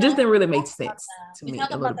 It just didn't really make sense to me. We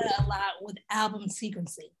talk about that a lot with album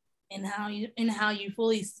sequencing and how you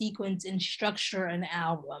fully sequence and structure an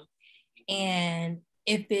album, and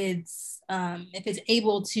if it's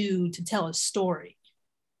able to tell a story.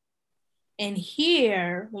 And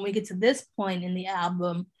here, when we get to this point in the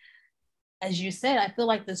album, as you said, I feel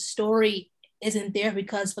like the story isn't there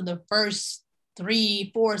because for the first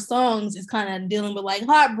 3-4 songs is kind of dealing with like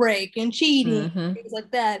heartbreak and cheating, mm-hmm. things like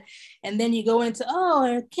that, and then you go into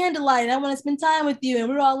candlelight, I want to spend time with you, and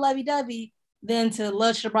we're all lovey-dovey, then to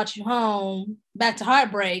Love Should Have Brought You Home, back to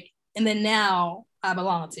heartbreak, and then now I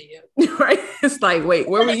Belong to You. Right? It's like, wait,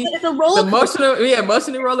 where were you? It's a roller coaster.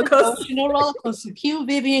 Emotional roller coaster. Emotional roller coaster. Cue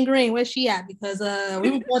Vivian Green, where's she at? Because we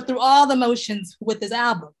were going through all the motions with this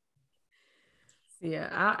album.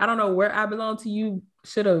 Yeah, I don't know where I Belong to You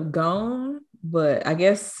should have gone, but I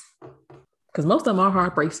guess because most of them are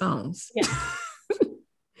heartbreak songs. Yeah.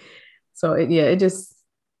 So it just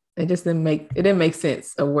didn't make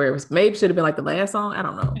sense of where it was. Maybe should have been like the last song. I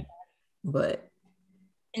don't know, but.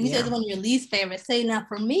 And you said it's one of your least favorites. Say now,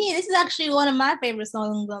 for me, this is actually one of my favorite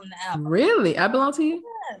songs on the album. Really, I Belong to You.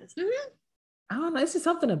 Yes. Mm-hmm. I don't know. It's just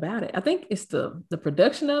something about it. I think it's the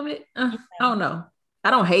production of it. I don't know.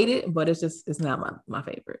 I don't hate it, but it's not my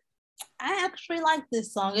favorite. I actually like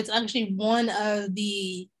this song. It's actually one of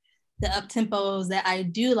the up-tempos that I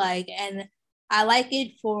do like, and I like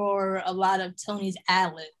it for a lot of Toni's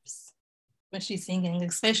ad-libs when she's singing,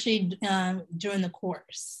 especially during the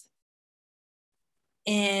chorus.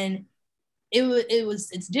 And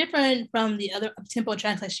it's different from the other up-tempo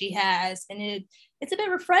tracks that she has, and it's a bit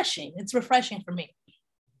refreshing. It's refreshing for me.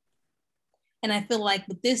 And I feel like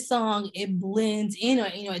with this song, it blends in, or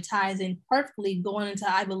it ties in perfectly, going into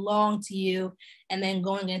I Belong to You, and then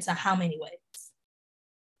going into How Many Ways.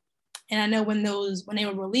 And I know when they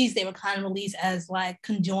were released, they were kind of released as like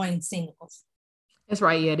conjoined singles. That's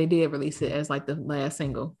right. Yeah, they did release it as like the last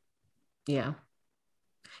single. Yeah.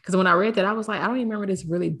 Because when I read that, I was like, I don't even remember this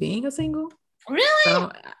really being a single. Really?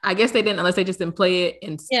 So I guess they didn't, unless they just didn't play it.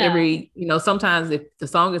 And every, sometimes if the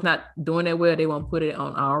song is not doing that well, they won't put it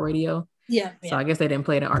on our radio. Yeah. So I guess they didn't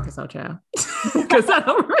play it in Arkansas Child. Because I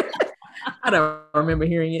don't remember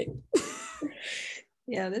hearing it.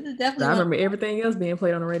 Yeah, this is definitely. I remember everything else being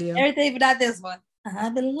played on the radio. Everything but not this one. I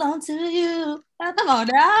belong to you. Oh, come on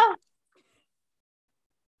now.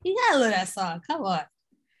 You gotta love that song. Come on.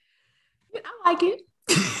 I like it.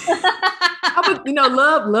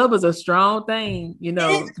 Love is a strong thing.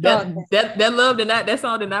 That love that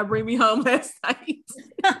song did not bring me home last night.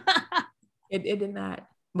 it did not.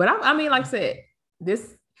 But I mean, like I said,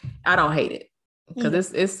 this I don't hate it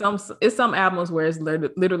because it's some albums where it's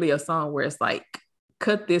literally a song where it's like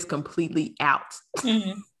cut this completely out.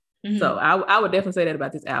 So I would definitely say that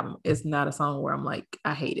about this album. It's not a song where I'm like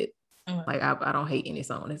I hate it. Like I don't hate any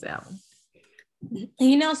song on this album.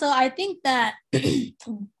 So I think that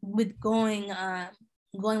with going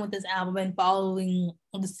with this album and following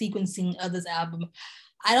the sequencing of this album,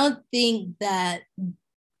 I don't think that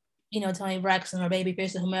Toni Braxton or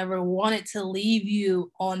Babyface or whomever wanted to leave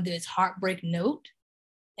you on this heartbreak note,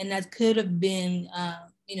 and that could have been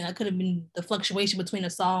it could have been the fluctuation between the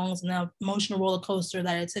songs and the emotional roller coaster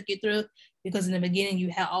that it took you through, because in the beginning you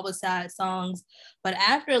had all the sad songs, but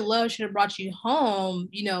after Love Should Have Brought You Home,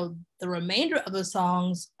 the remainder of the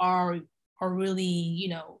songs are really,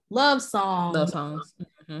 love songs.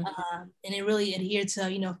 And it really adhered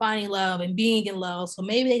to, finding love and being in love. So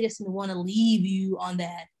maybe they just didn't want to leave you on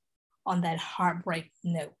that heartbreak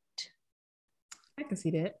note. I can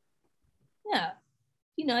see that. Yeah.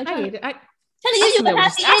 I get it.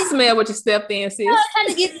 I smell what you stepped in, sis. Trying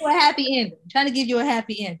to give you a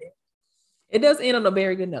happy ending. It does end on a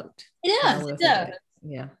very good note. It does.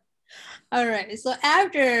 Yeah. All right. So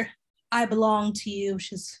after I Belong to You,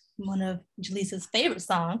 which is one of Jelisa's favorite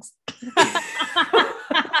songs.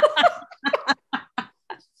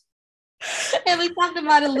 And we talked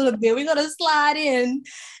about it a little bit. We're going to slide in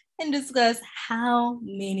and discuss How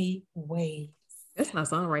Many Ways. That's my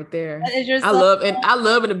song right there. That is your song. I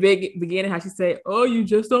love in the beginning how she said, "Oh, you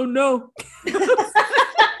just don't know."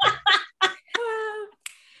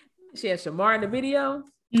 She had Shamar in the video.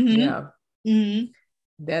 Yeah.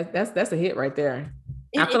 That's a hit right there.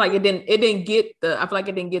 I feel like it didn't get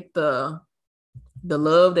the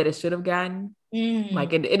love that it should have gotten.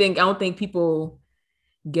 Like it didn't. I don't think people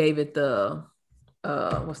gave it the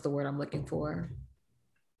what's the word I'm looking for?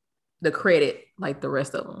 The credit like the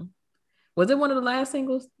rest of them. Was it one of the last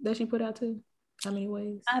singles that she put out too? How Many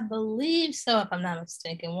Ways? I believe so, if I'm not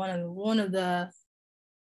mistaken. One of the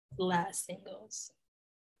last singles.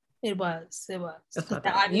 It was. That's what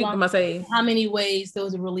I must say. How Many Ways?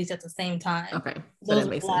 Those were released at the same time. Okay, so those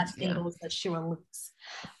were the last singles that she released.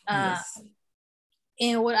 Yes.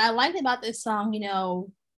 And what I liked about this song,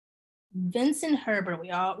 Vincent Herbert,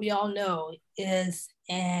 we all know, is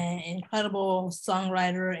an incredible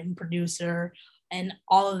songwriter and producer and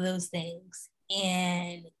all of those things.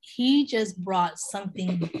 And he just brought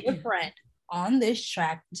something different on this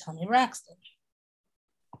track to Toni Braxton.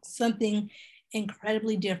 Something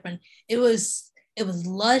incredibly different. It was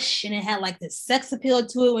lush and it had like this sex appeal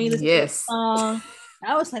to it when you listen to the song.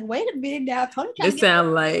 I was like, wait a minute now, Toni. It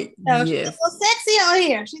sound like yes. She's getting so sexy out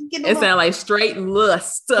here. She's getting. It sound like straight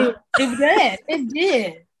lust. It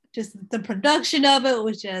did. Just the production of it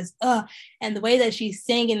was just and the way that she's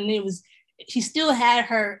singing, and she still had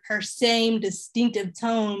her same distinctive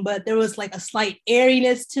tone, but there was like a slight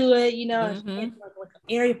airiness to it, like an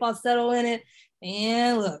airy falsetto in it.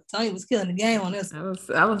 And look, Toni was killing the game on this one.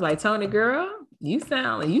 I was like, Toni, girl, you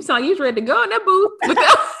sound like you ready to go in that booth.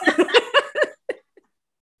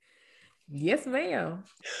 Yes, ma'am.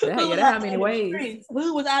 How many ways?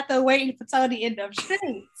 Who was out there waiting for Toni in the streets?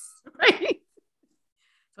 Right.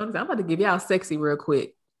 I'm about to give y'all sexy real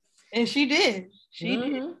quick. And she did. She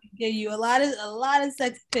did give you a lot of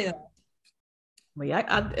sex appeal. But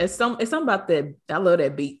yeah, it's something about that. I love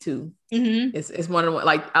that beat too. It's one of the,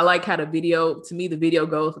 like, I like how the video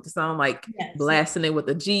goes with the song, like blasting it with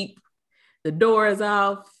the Jeep, the door is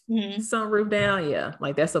off, sunroof down. Yeah,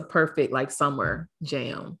 like that's a perfect like summer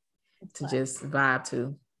jam to just vibe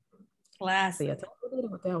to. Classic. So yeah, talk a little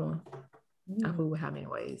bit about that one. I flew with How Many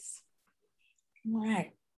Ways. All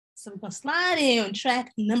right. So we're gonna slide in on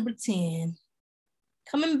track number 10.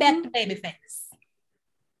 Coming back to Babyface.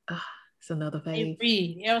 It's another fave.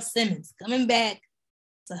 Reed, Errol Simmons coming back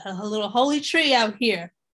to her little holy tree out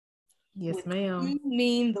here. Yes, ma'am. You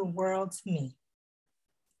mean the world to me.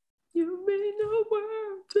 You mean the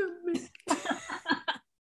world to me.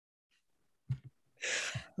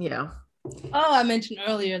 Yeah. Oh, I mentioned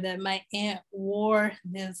earlier that my aunt wore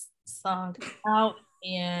this song out,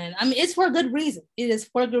 and I mean it's for a good reason. It is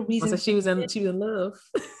for a good reason. So she was in love.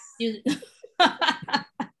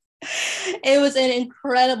 It was an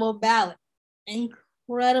incredible ballad.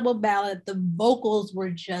 incredible ballad. The vocals were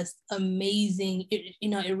just amazing. It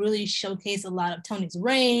really showcased a lot of Toni's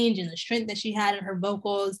range and the strength that she had in her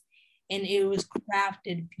vocals, and it was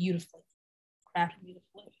crafted beautifully.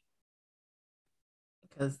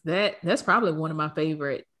 Because that's probably one of my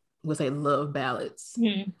favorite, we'll say, love ballads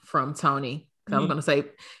from Toni. I was gonna say,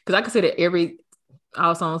 because I consider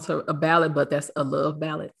all songs a ballad, but that's a love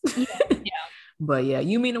ballad. Yeah. But yeah,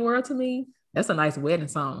 You Mean the World to Me. That's a nice wedding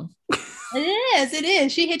song. It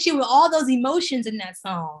is. She hit you with all those emotions in that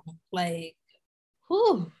song. Like,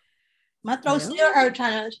 whew. My throat still hurt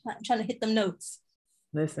trying to hit them notes.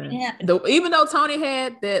 Listen, even though Toni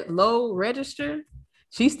had that low register,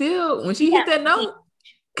 she still, when she hit that note,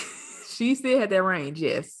 she still had that range.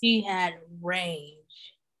 Yes, she had range.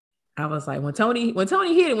 I was like, when Toni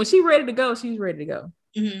hit it, when she ready to go, she's ready to go.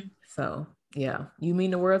 Mm-hmm. So yeah, You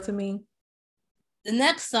Mean the World to Me. The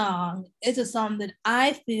next song is a song that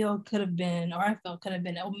I felt could have been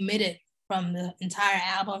omitted from the entire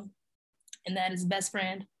album, and that is Best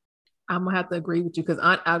Friend. I'm gonna have to agree with you because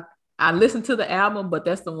I listened to the album, but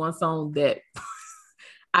that's the one song that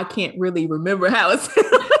I can't really remember how it's.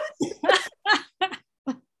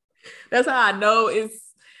 That's how I know it's.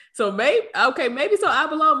 So maybe So I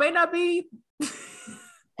Belong may not be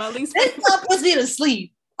my least. This song puts me to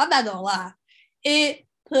sleep. I'm not gonna lie, it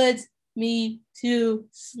puts me to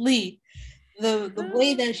sleep. The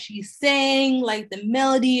way that she sang, like the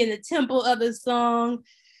melody and the tempo of the song,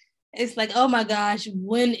 it's like, oh my gosh,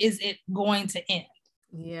 when is it going to end?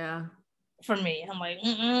 Yeah. For me, I'm like,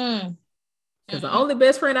 because the only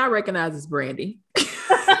best friend I recognize is Brandy.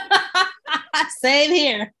 Same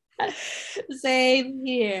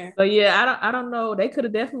here. So yeah, I don't know. They could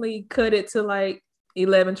have definitely cut it to like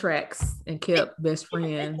 11 tracks and kept Best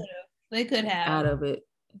Friend. They could have out of it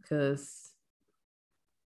because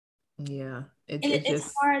yeah,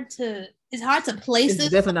 it's hard to place. It's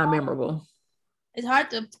definitely not memorable. It's hard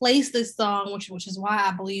to place this song, which is why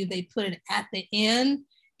I believe they put it at the end,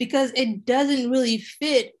 because it doesn't really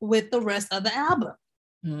fit with the rest of the album.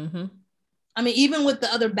 Mm-hmm. I mean, even with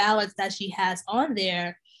the other ballads that she has on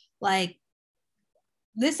there, like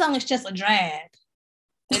this song is just a drag.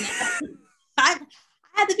 And I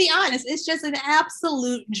have to be honest, it's just an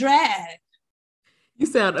absolute drag. You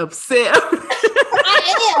sound upset.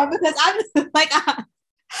 I am, because I'm like, I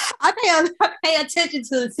pay attention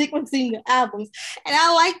to the sequencing of albums, and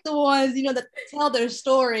I like the ones, that tell their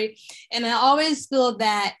story. And I always feel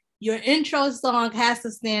that your intro song has to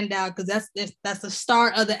stand out because that's the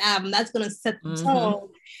start of the album. That's going to set the tone.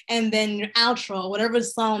 And then your outro, whatever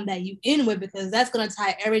song that you end with, because that's going to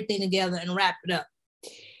tie everything together and wrap it up.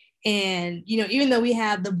 And, even though we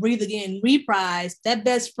have the Breathe Again reprise, that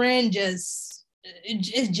Best Friend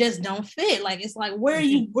it just don't fit. Like, it's like, where are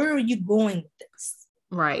you going with this?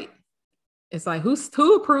 Right. It's like, who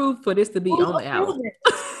approved for this to be on the album?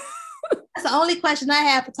 That's the only question I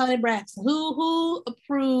have for Toni Braxton. Who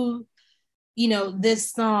approved,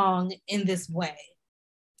 this song in this way?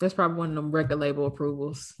 That's probably one of them record label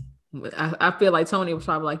approvals. I feel like Toni was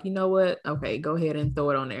probably like, you know what? Okay, go ahead and throw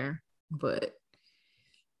it on there. But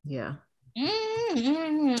yeah.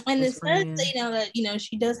 Mm-hmm. And it's nice that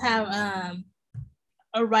she does have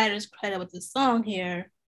a writer's credit with the song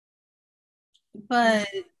here, but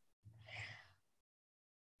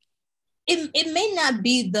it may not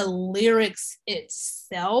be the lyrics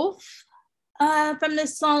itself from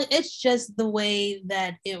this song. It's just the way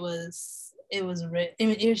that it was written.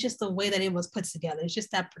 It was just the way that it was put together. It's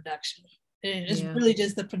just that production. It's really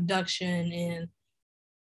just the production, and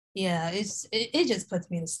it just puts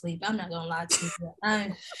me to sleep. I'm not gonna lie to you.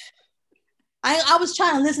 I was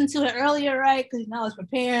trying to listen to it earlier, right? Because I was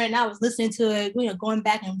preparing, I was listening to it, going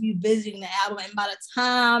back and revisiting the album. And by the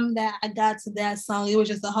time that I got to that song, it was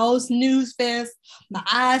just a whole snooze fest. My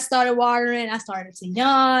eyes started watering. I started to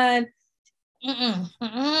yawn. No.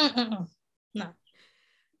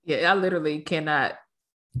 Yeah, I literally cannot.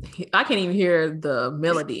 I can't even hear the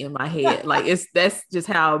melody in my head. Like that's just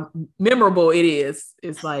how memorable it is.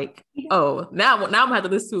 It's like, oh, now I'm gonna have to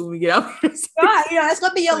listen to it when we get out here. Right, it's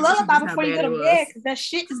gonna be your lullaby before you go to bed, because that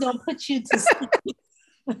shit is gonna put you to sleep.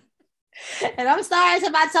 And I'm sorry to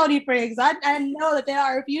my Toni friends. I know that there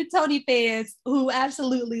are a few Toni fans who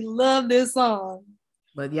absolutely love this song.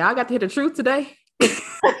 But y'all got to hear the truth today.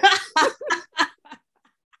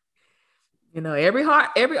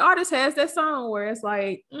 Every artist has that song where it's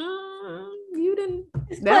like, you didn't.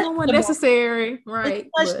 That one was necessary, right?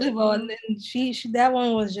 And then she that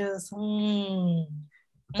one was just.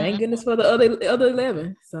 Thank goodness for the other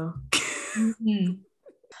 11. So. Mm-hmm.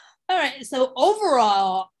 All right. So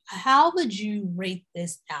overall, how would you rate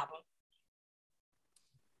this album?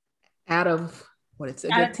 Out of What it's a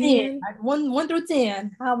good 10? 1 through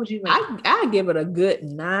 10. How would you rate it? I give it a good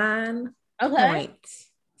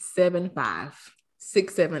 9.75.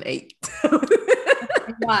 6, 7, 8.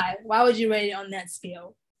 Why? Why would you rate it on that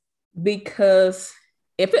scale? Because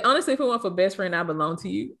if it went for best friend, I belong to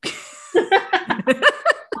you.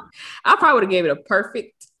 I probably would have gave it a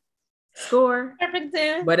perfect score. Perfect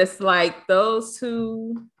 10. But it's like those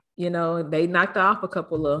two, they knocked off a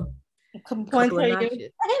couple of points for you. I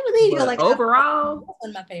can't believe you're like overall. That's one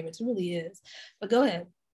of my favorites. It really is. But go ahead.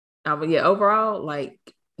 Overall, like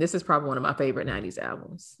this is probably one of my favorite 90s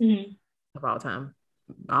albums of all time.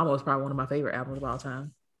 Almost probably one of my favorite albums of all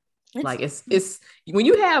time. Like it's when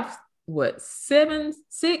you have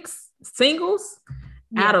 6 singles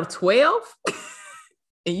out of 12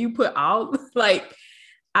 and you put all like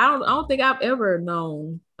I don't think I've ever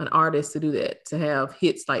known an artist to do that, to have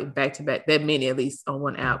hits like back to back, that many at least on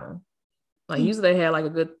one album. Like usually they had like a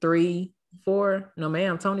good 3, 4. No,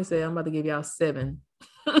 ma'am. Toni said I'm about to give y'all 7.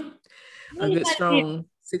 A good strong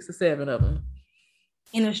 6 or 7 of them.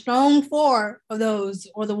 And a strong 4 of those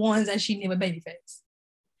are the ones that she named a Babyface.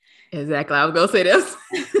 Exactly. I was gonna say this.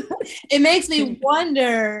 It makes me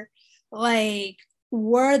wonder, like,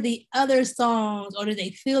 were the other songs, or did they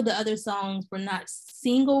feel the other songs were not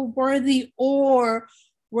single worthy, or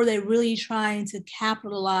were they really trying to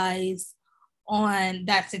capitalize on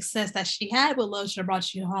that success that she had with Love Should Have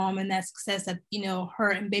Brought You Home, and that success that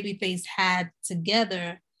her and Babyface had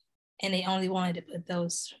together, and they only wanted to put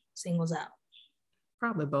those singles out?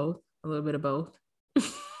 Probably both. A little bit of both.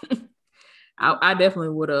 I definitely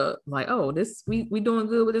would have like, this we doing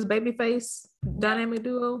good with this Babyface dynamic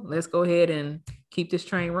duo. Let's go ahead and keep this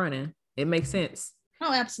train running. It makes sense.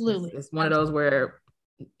 Oh, absolutely. It's one of those where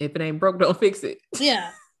if it ain't broke, don't fix it.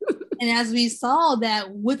 Yeah. And as we saw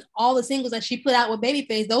that with all the singles that she put out with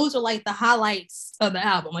Babyface, those are like the highlights of the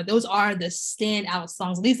album. Like those are the standout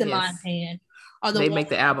songs, at least in my opinion, are they make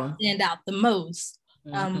the album stand out the most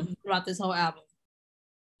throughout this whole album.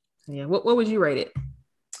 Yeah. What would you rate it?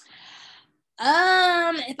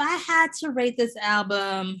 If I had to rate this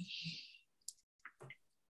album,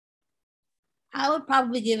 I would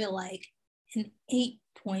probably give it like an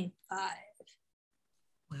 8.5.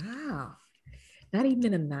 Wow. Not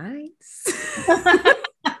even in the 9s. I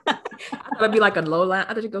thought it'd be like a low line.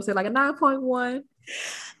 I thought you'd go say like a 9.1.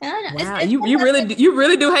 Wow, you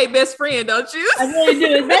really do hate Best Friend, don't you? I really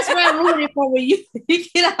do. Best Friend ruined it for me. You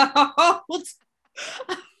get out.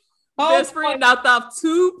 Best Friend knocked off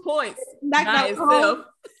 2 points by itself.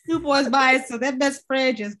 2 points by itself. That Best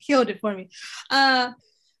Friend just killed it for me. But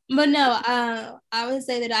no, I would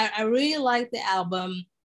say that I really liked the album.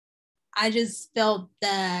 I just felt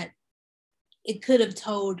that it could have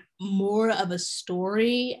told more of a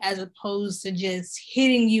story as opposed to just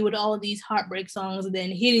hitting you with all of these heartbreak songs and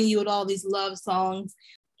then hitting you with all these love songs.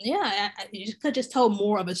 Yeah, it could have just told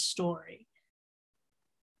more of a story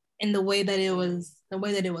in the way that it was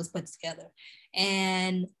put together.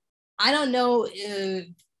 And I don't know if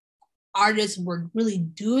artists were really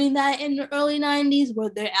doing that in the early 90s,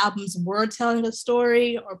 where their albums were telling a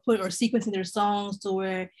story or sequencing their songs to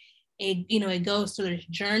where it goes through their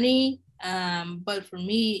journey. But for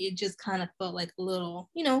me, it just kind of felt like a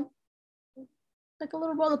little, like a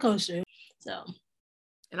little roller coaster. So,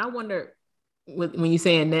 and I wonder when you're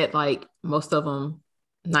saying that, like most of them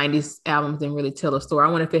 90s albums didn't really tell a story.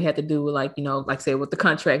 I wonder if it had to do with like say with the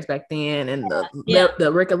contracts back then and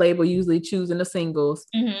the record label usually choosing the singles.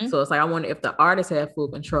 Mm-hmm. So it's like, I wonder if the artist had full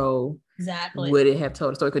control. Exactly. Would it have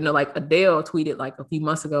told a story? Because like Adele tweeted like a few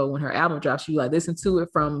months ago when her album dropped, she like listen to it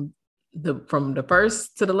from the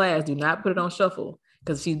first to the last. Do not put it on shuffle,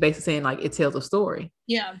 because she's basically saying like it tells a story.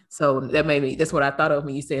 Yeah. So that's what I thought of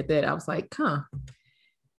when you said that. I was like, huh.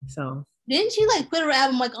 So didn't she like put her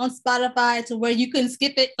album like on Spotify to where you couldn't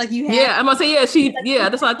skip it? Like you had. Yeah, I'm gonna say that's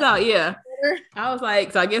what I thought. Yeah. I was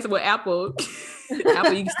like, so I guess with Apple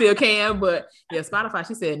you still can, but yeah, Spotify.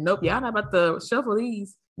 She said, nope, y'all not about to shuffle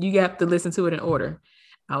these. You have to listen to it in order.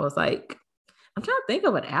 I was like, I'm trying to think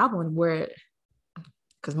of an album where.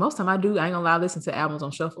 Because most time I ain't gonna lie, listen to albums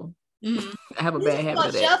on shuffle. Mm-hmm. I have a bad habit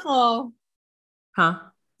of that. Shuffle. Huh?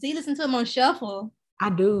 So you listen to them on shuffle?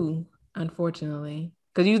 I do, unfortunately.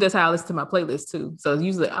 Because usually that's how I listen to my playlist too. So it's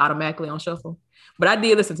usually automatically on shuffle. But I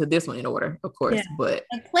did listen to this one in order, of course. Yeah. But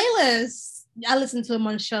playlists, I listen to them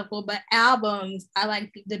on shuffle. But albums, I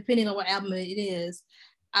like, depending on what album it is,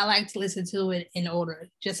 I like to listen to it in order,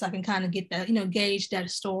 just so I can kind of get that, gauge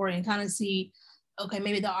that story and kind of see, okay,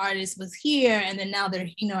 maybe the artist was here and then now they're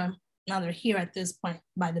here at this point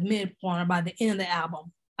by the midpoint or by the end of the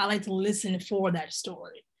album. I like to listen for that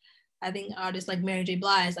story. I think artists like Mary J.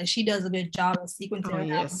 Blige, like she does a good job of sequencing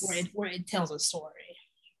her album where it tells a story.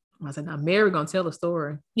 I said, now Mary gonna tell a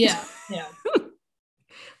story. Yeah.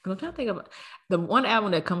 I'm trying to think of the one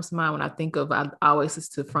album that comes to mind when I think of, I always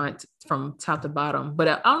listen to front from top to bottom, but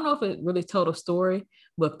I don't know if it really told a story.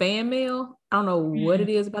 But Fan Mail, I don't know what it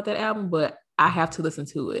is about that album, but I have to listen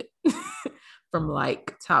to it from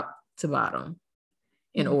like top to bottom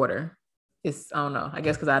in order. I don't know, I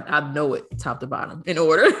guess because I know it top to bottom in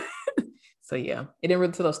order. So yeah, it didn't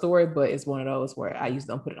really tell a story, but it's one of those where I usually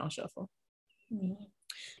don't put it on shuffle.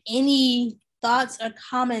 Any thoughts or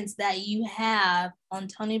comments that you have on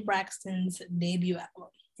Toni Braxton's debut album?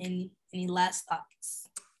 Any last thoughts?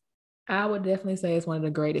 I would definitely say it's one of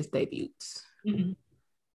the greatest debuts. And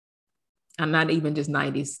not even just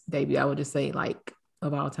 90s debut. I would just say like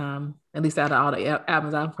of all time, at least out of all the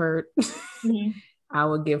albums I've heard, I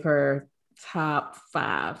would give her top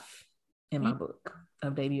 5 in my book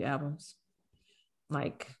of debut albums.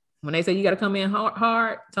 Like when they say you got to come in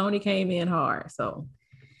hard, Toni came in hard. So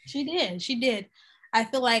she did. I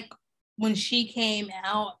feel like when she came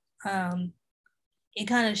out, it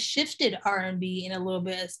kind of shifted R&B in a little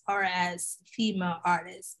bit as far as female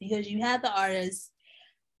artists, because you had the artists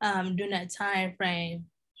during that time frame.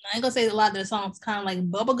 I ain't gonna say a lot of their songs kind of like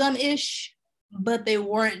bubblegum-ish, but they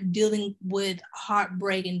weren't dealing with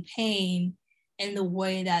heartbreak and pain in the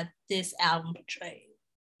way that this album portrayed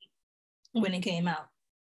when it came out.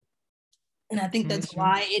 And I think that's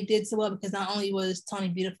why it did so well, because not only was Toni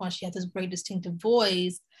beautiful and she had this great distinctive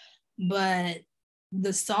voice, but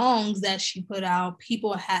the songs that she put out,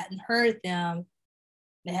 people hadn't heard them.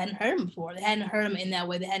 They hadn't heard them before. They hadn't heard them in that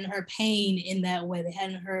way. They hadn't heard pain in that way. They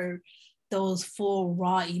hadn't heard those full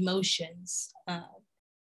raw emotions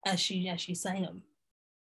as she sang them.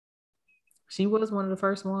 She was one of the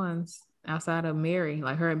first ones outside of Mary,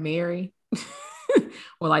 like her and Mary.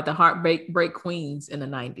 Or like the heartbreak queens in the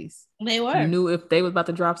 90s. They were. You knew if they was about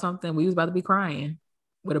to drop something, we was about to be crying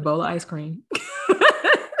with a bowl of ice cream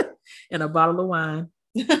and a bottle of wine.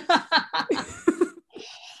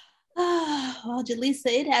 Well, Jelisa,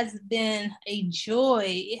 it has been a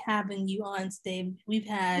joy having you on today. We've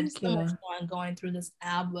had so much fun going through this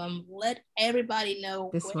album. Let everybody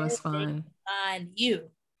know this was fun. They can find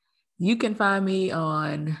you. You can find me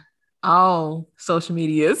on all social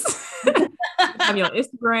medias. I'm on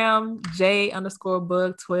Instagram,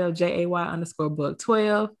 J_book12,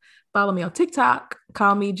 JAY_book12. Follow me on TikTok.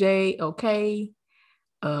 Call me JOK.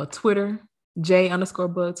 Twitter,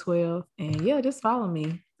 J_book12. And yeah, just follow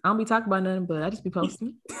me. I don't be talking about nothing, but I just be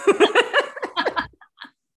posting.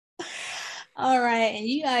 All right, and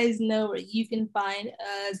you guys know where you can find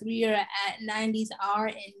us. We are at 90's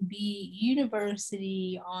R&B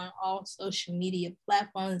University on all social media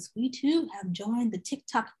platforms. We too have joined the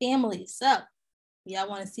TikTok family. So y'all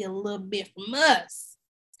want to see a little bit from us,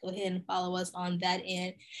 go ahead and follow us on that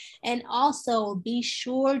end. And also be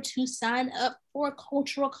sure to sign up for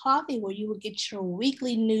Cultural Coffee, where you will get your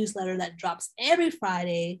weekly newsletter that drops every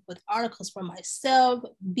Friday with articles from myself,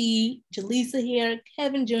 B, Jelisa here,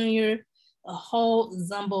 Kevin Jr., the whole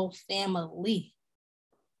Zumbo family.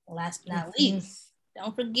 Last but not least,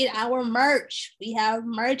 don't forget our merch. We have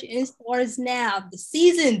merch in stores now. The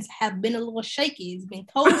seasons have been a little shaky. It's been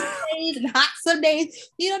cold some days and hot some days.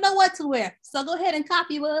 You don't know what to wear. So go ahead and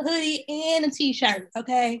copy with a hoodie and a t-shirt,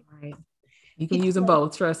 okay? Right. You can use them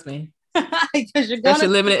both, trust me. Especially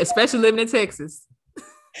living in Texas.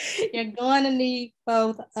 You're going to need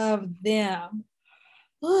both of them.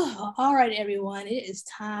 All right, everyone. It is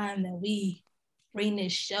time that we bring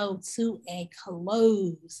this show to a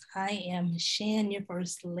close. I am Shan, your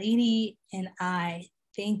first lady, and I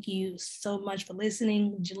thank you so much for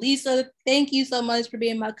listening. Jelisa, thank you so much for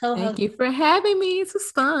being my co-host. Thank you for having me. This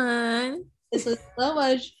was fun. This was so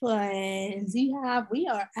much fun. We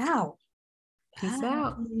are out. Peace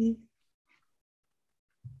out.